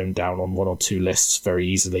can hone down on 1 or 2 lists very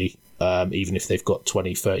easily, even if they've got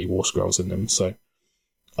 20, 30 war scrolls in them. So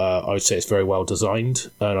I would say it's very well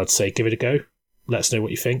designed, and I'd say give it a go. Let us know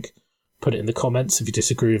what you think. Put it in the comments. If you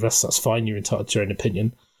disagree with us, that's fine. You're entitled to your own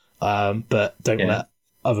opinion. But don't let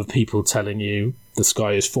other people telling you the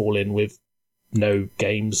sky is falling with no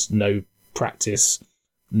games, no practice,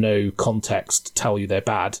 no context tell you they're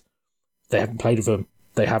bad. They haven't played with them.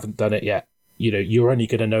 They haven't done it yet. You're only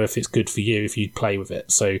going to know if it's good for you if you play with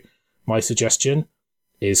it. So my suggestion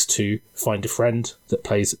is to find a friend that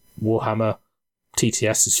plays Warhammer.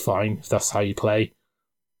 TTS is fine if that's how you play.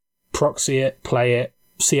 Proxy it, play it,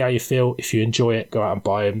 see how you feel. If you enjoy it, go out and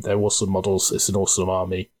buy them. They're awesome models. It's an awesome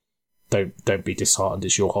army. Don't be disheartened.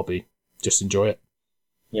 It's your hobby. Just enjoy it.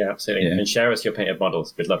 Yeah, absolutely. Yeah. And share us your painted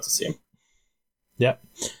models. We'd love to see them. Yeah.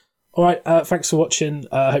 All right. Thanks for watching.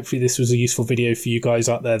 Hopefully this was a useful video for you guys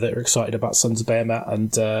out there that are excited about Sons of Behemat.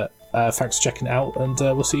 And thanks for checking it out. And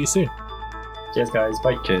we'll see you soon. Cheers, guys.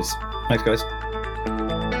 Bye. Cheers. Thanks, guys.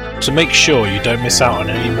 To make sure you don't miss out on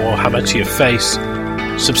any more Hammer to Your Face,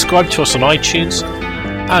 subscribe to us on iTunes,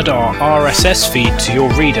 add our RSS feed to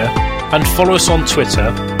your reader, and follow us on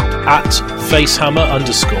Twitter @facehammer_.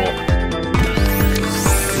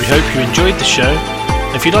 We hope you enjoyed the show.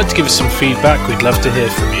 If you'd like to give us some feedback, we'd love to hear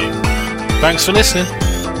from you. Thanks for listening.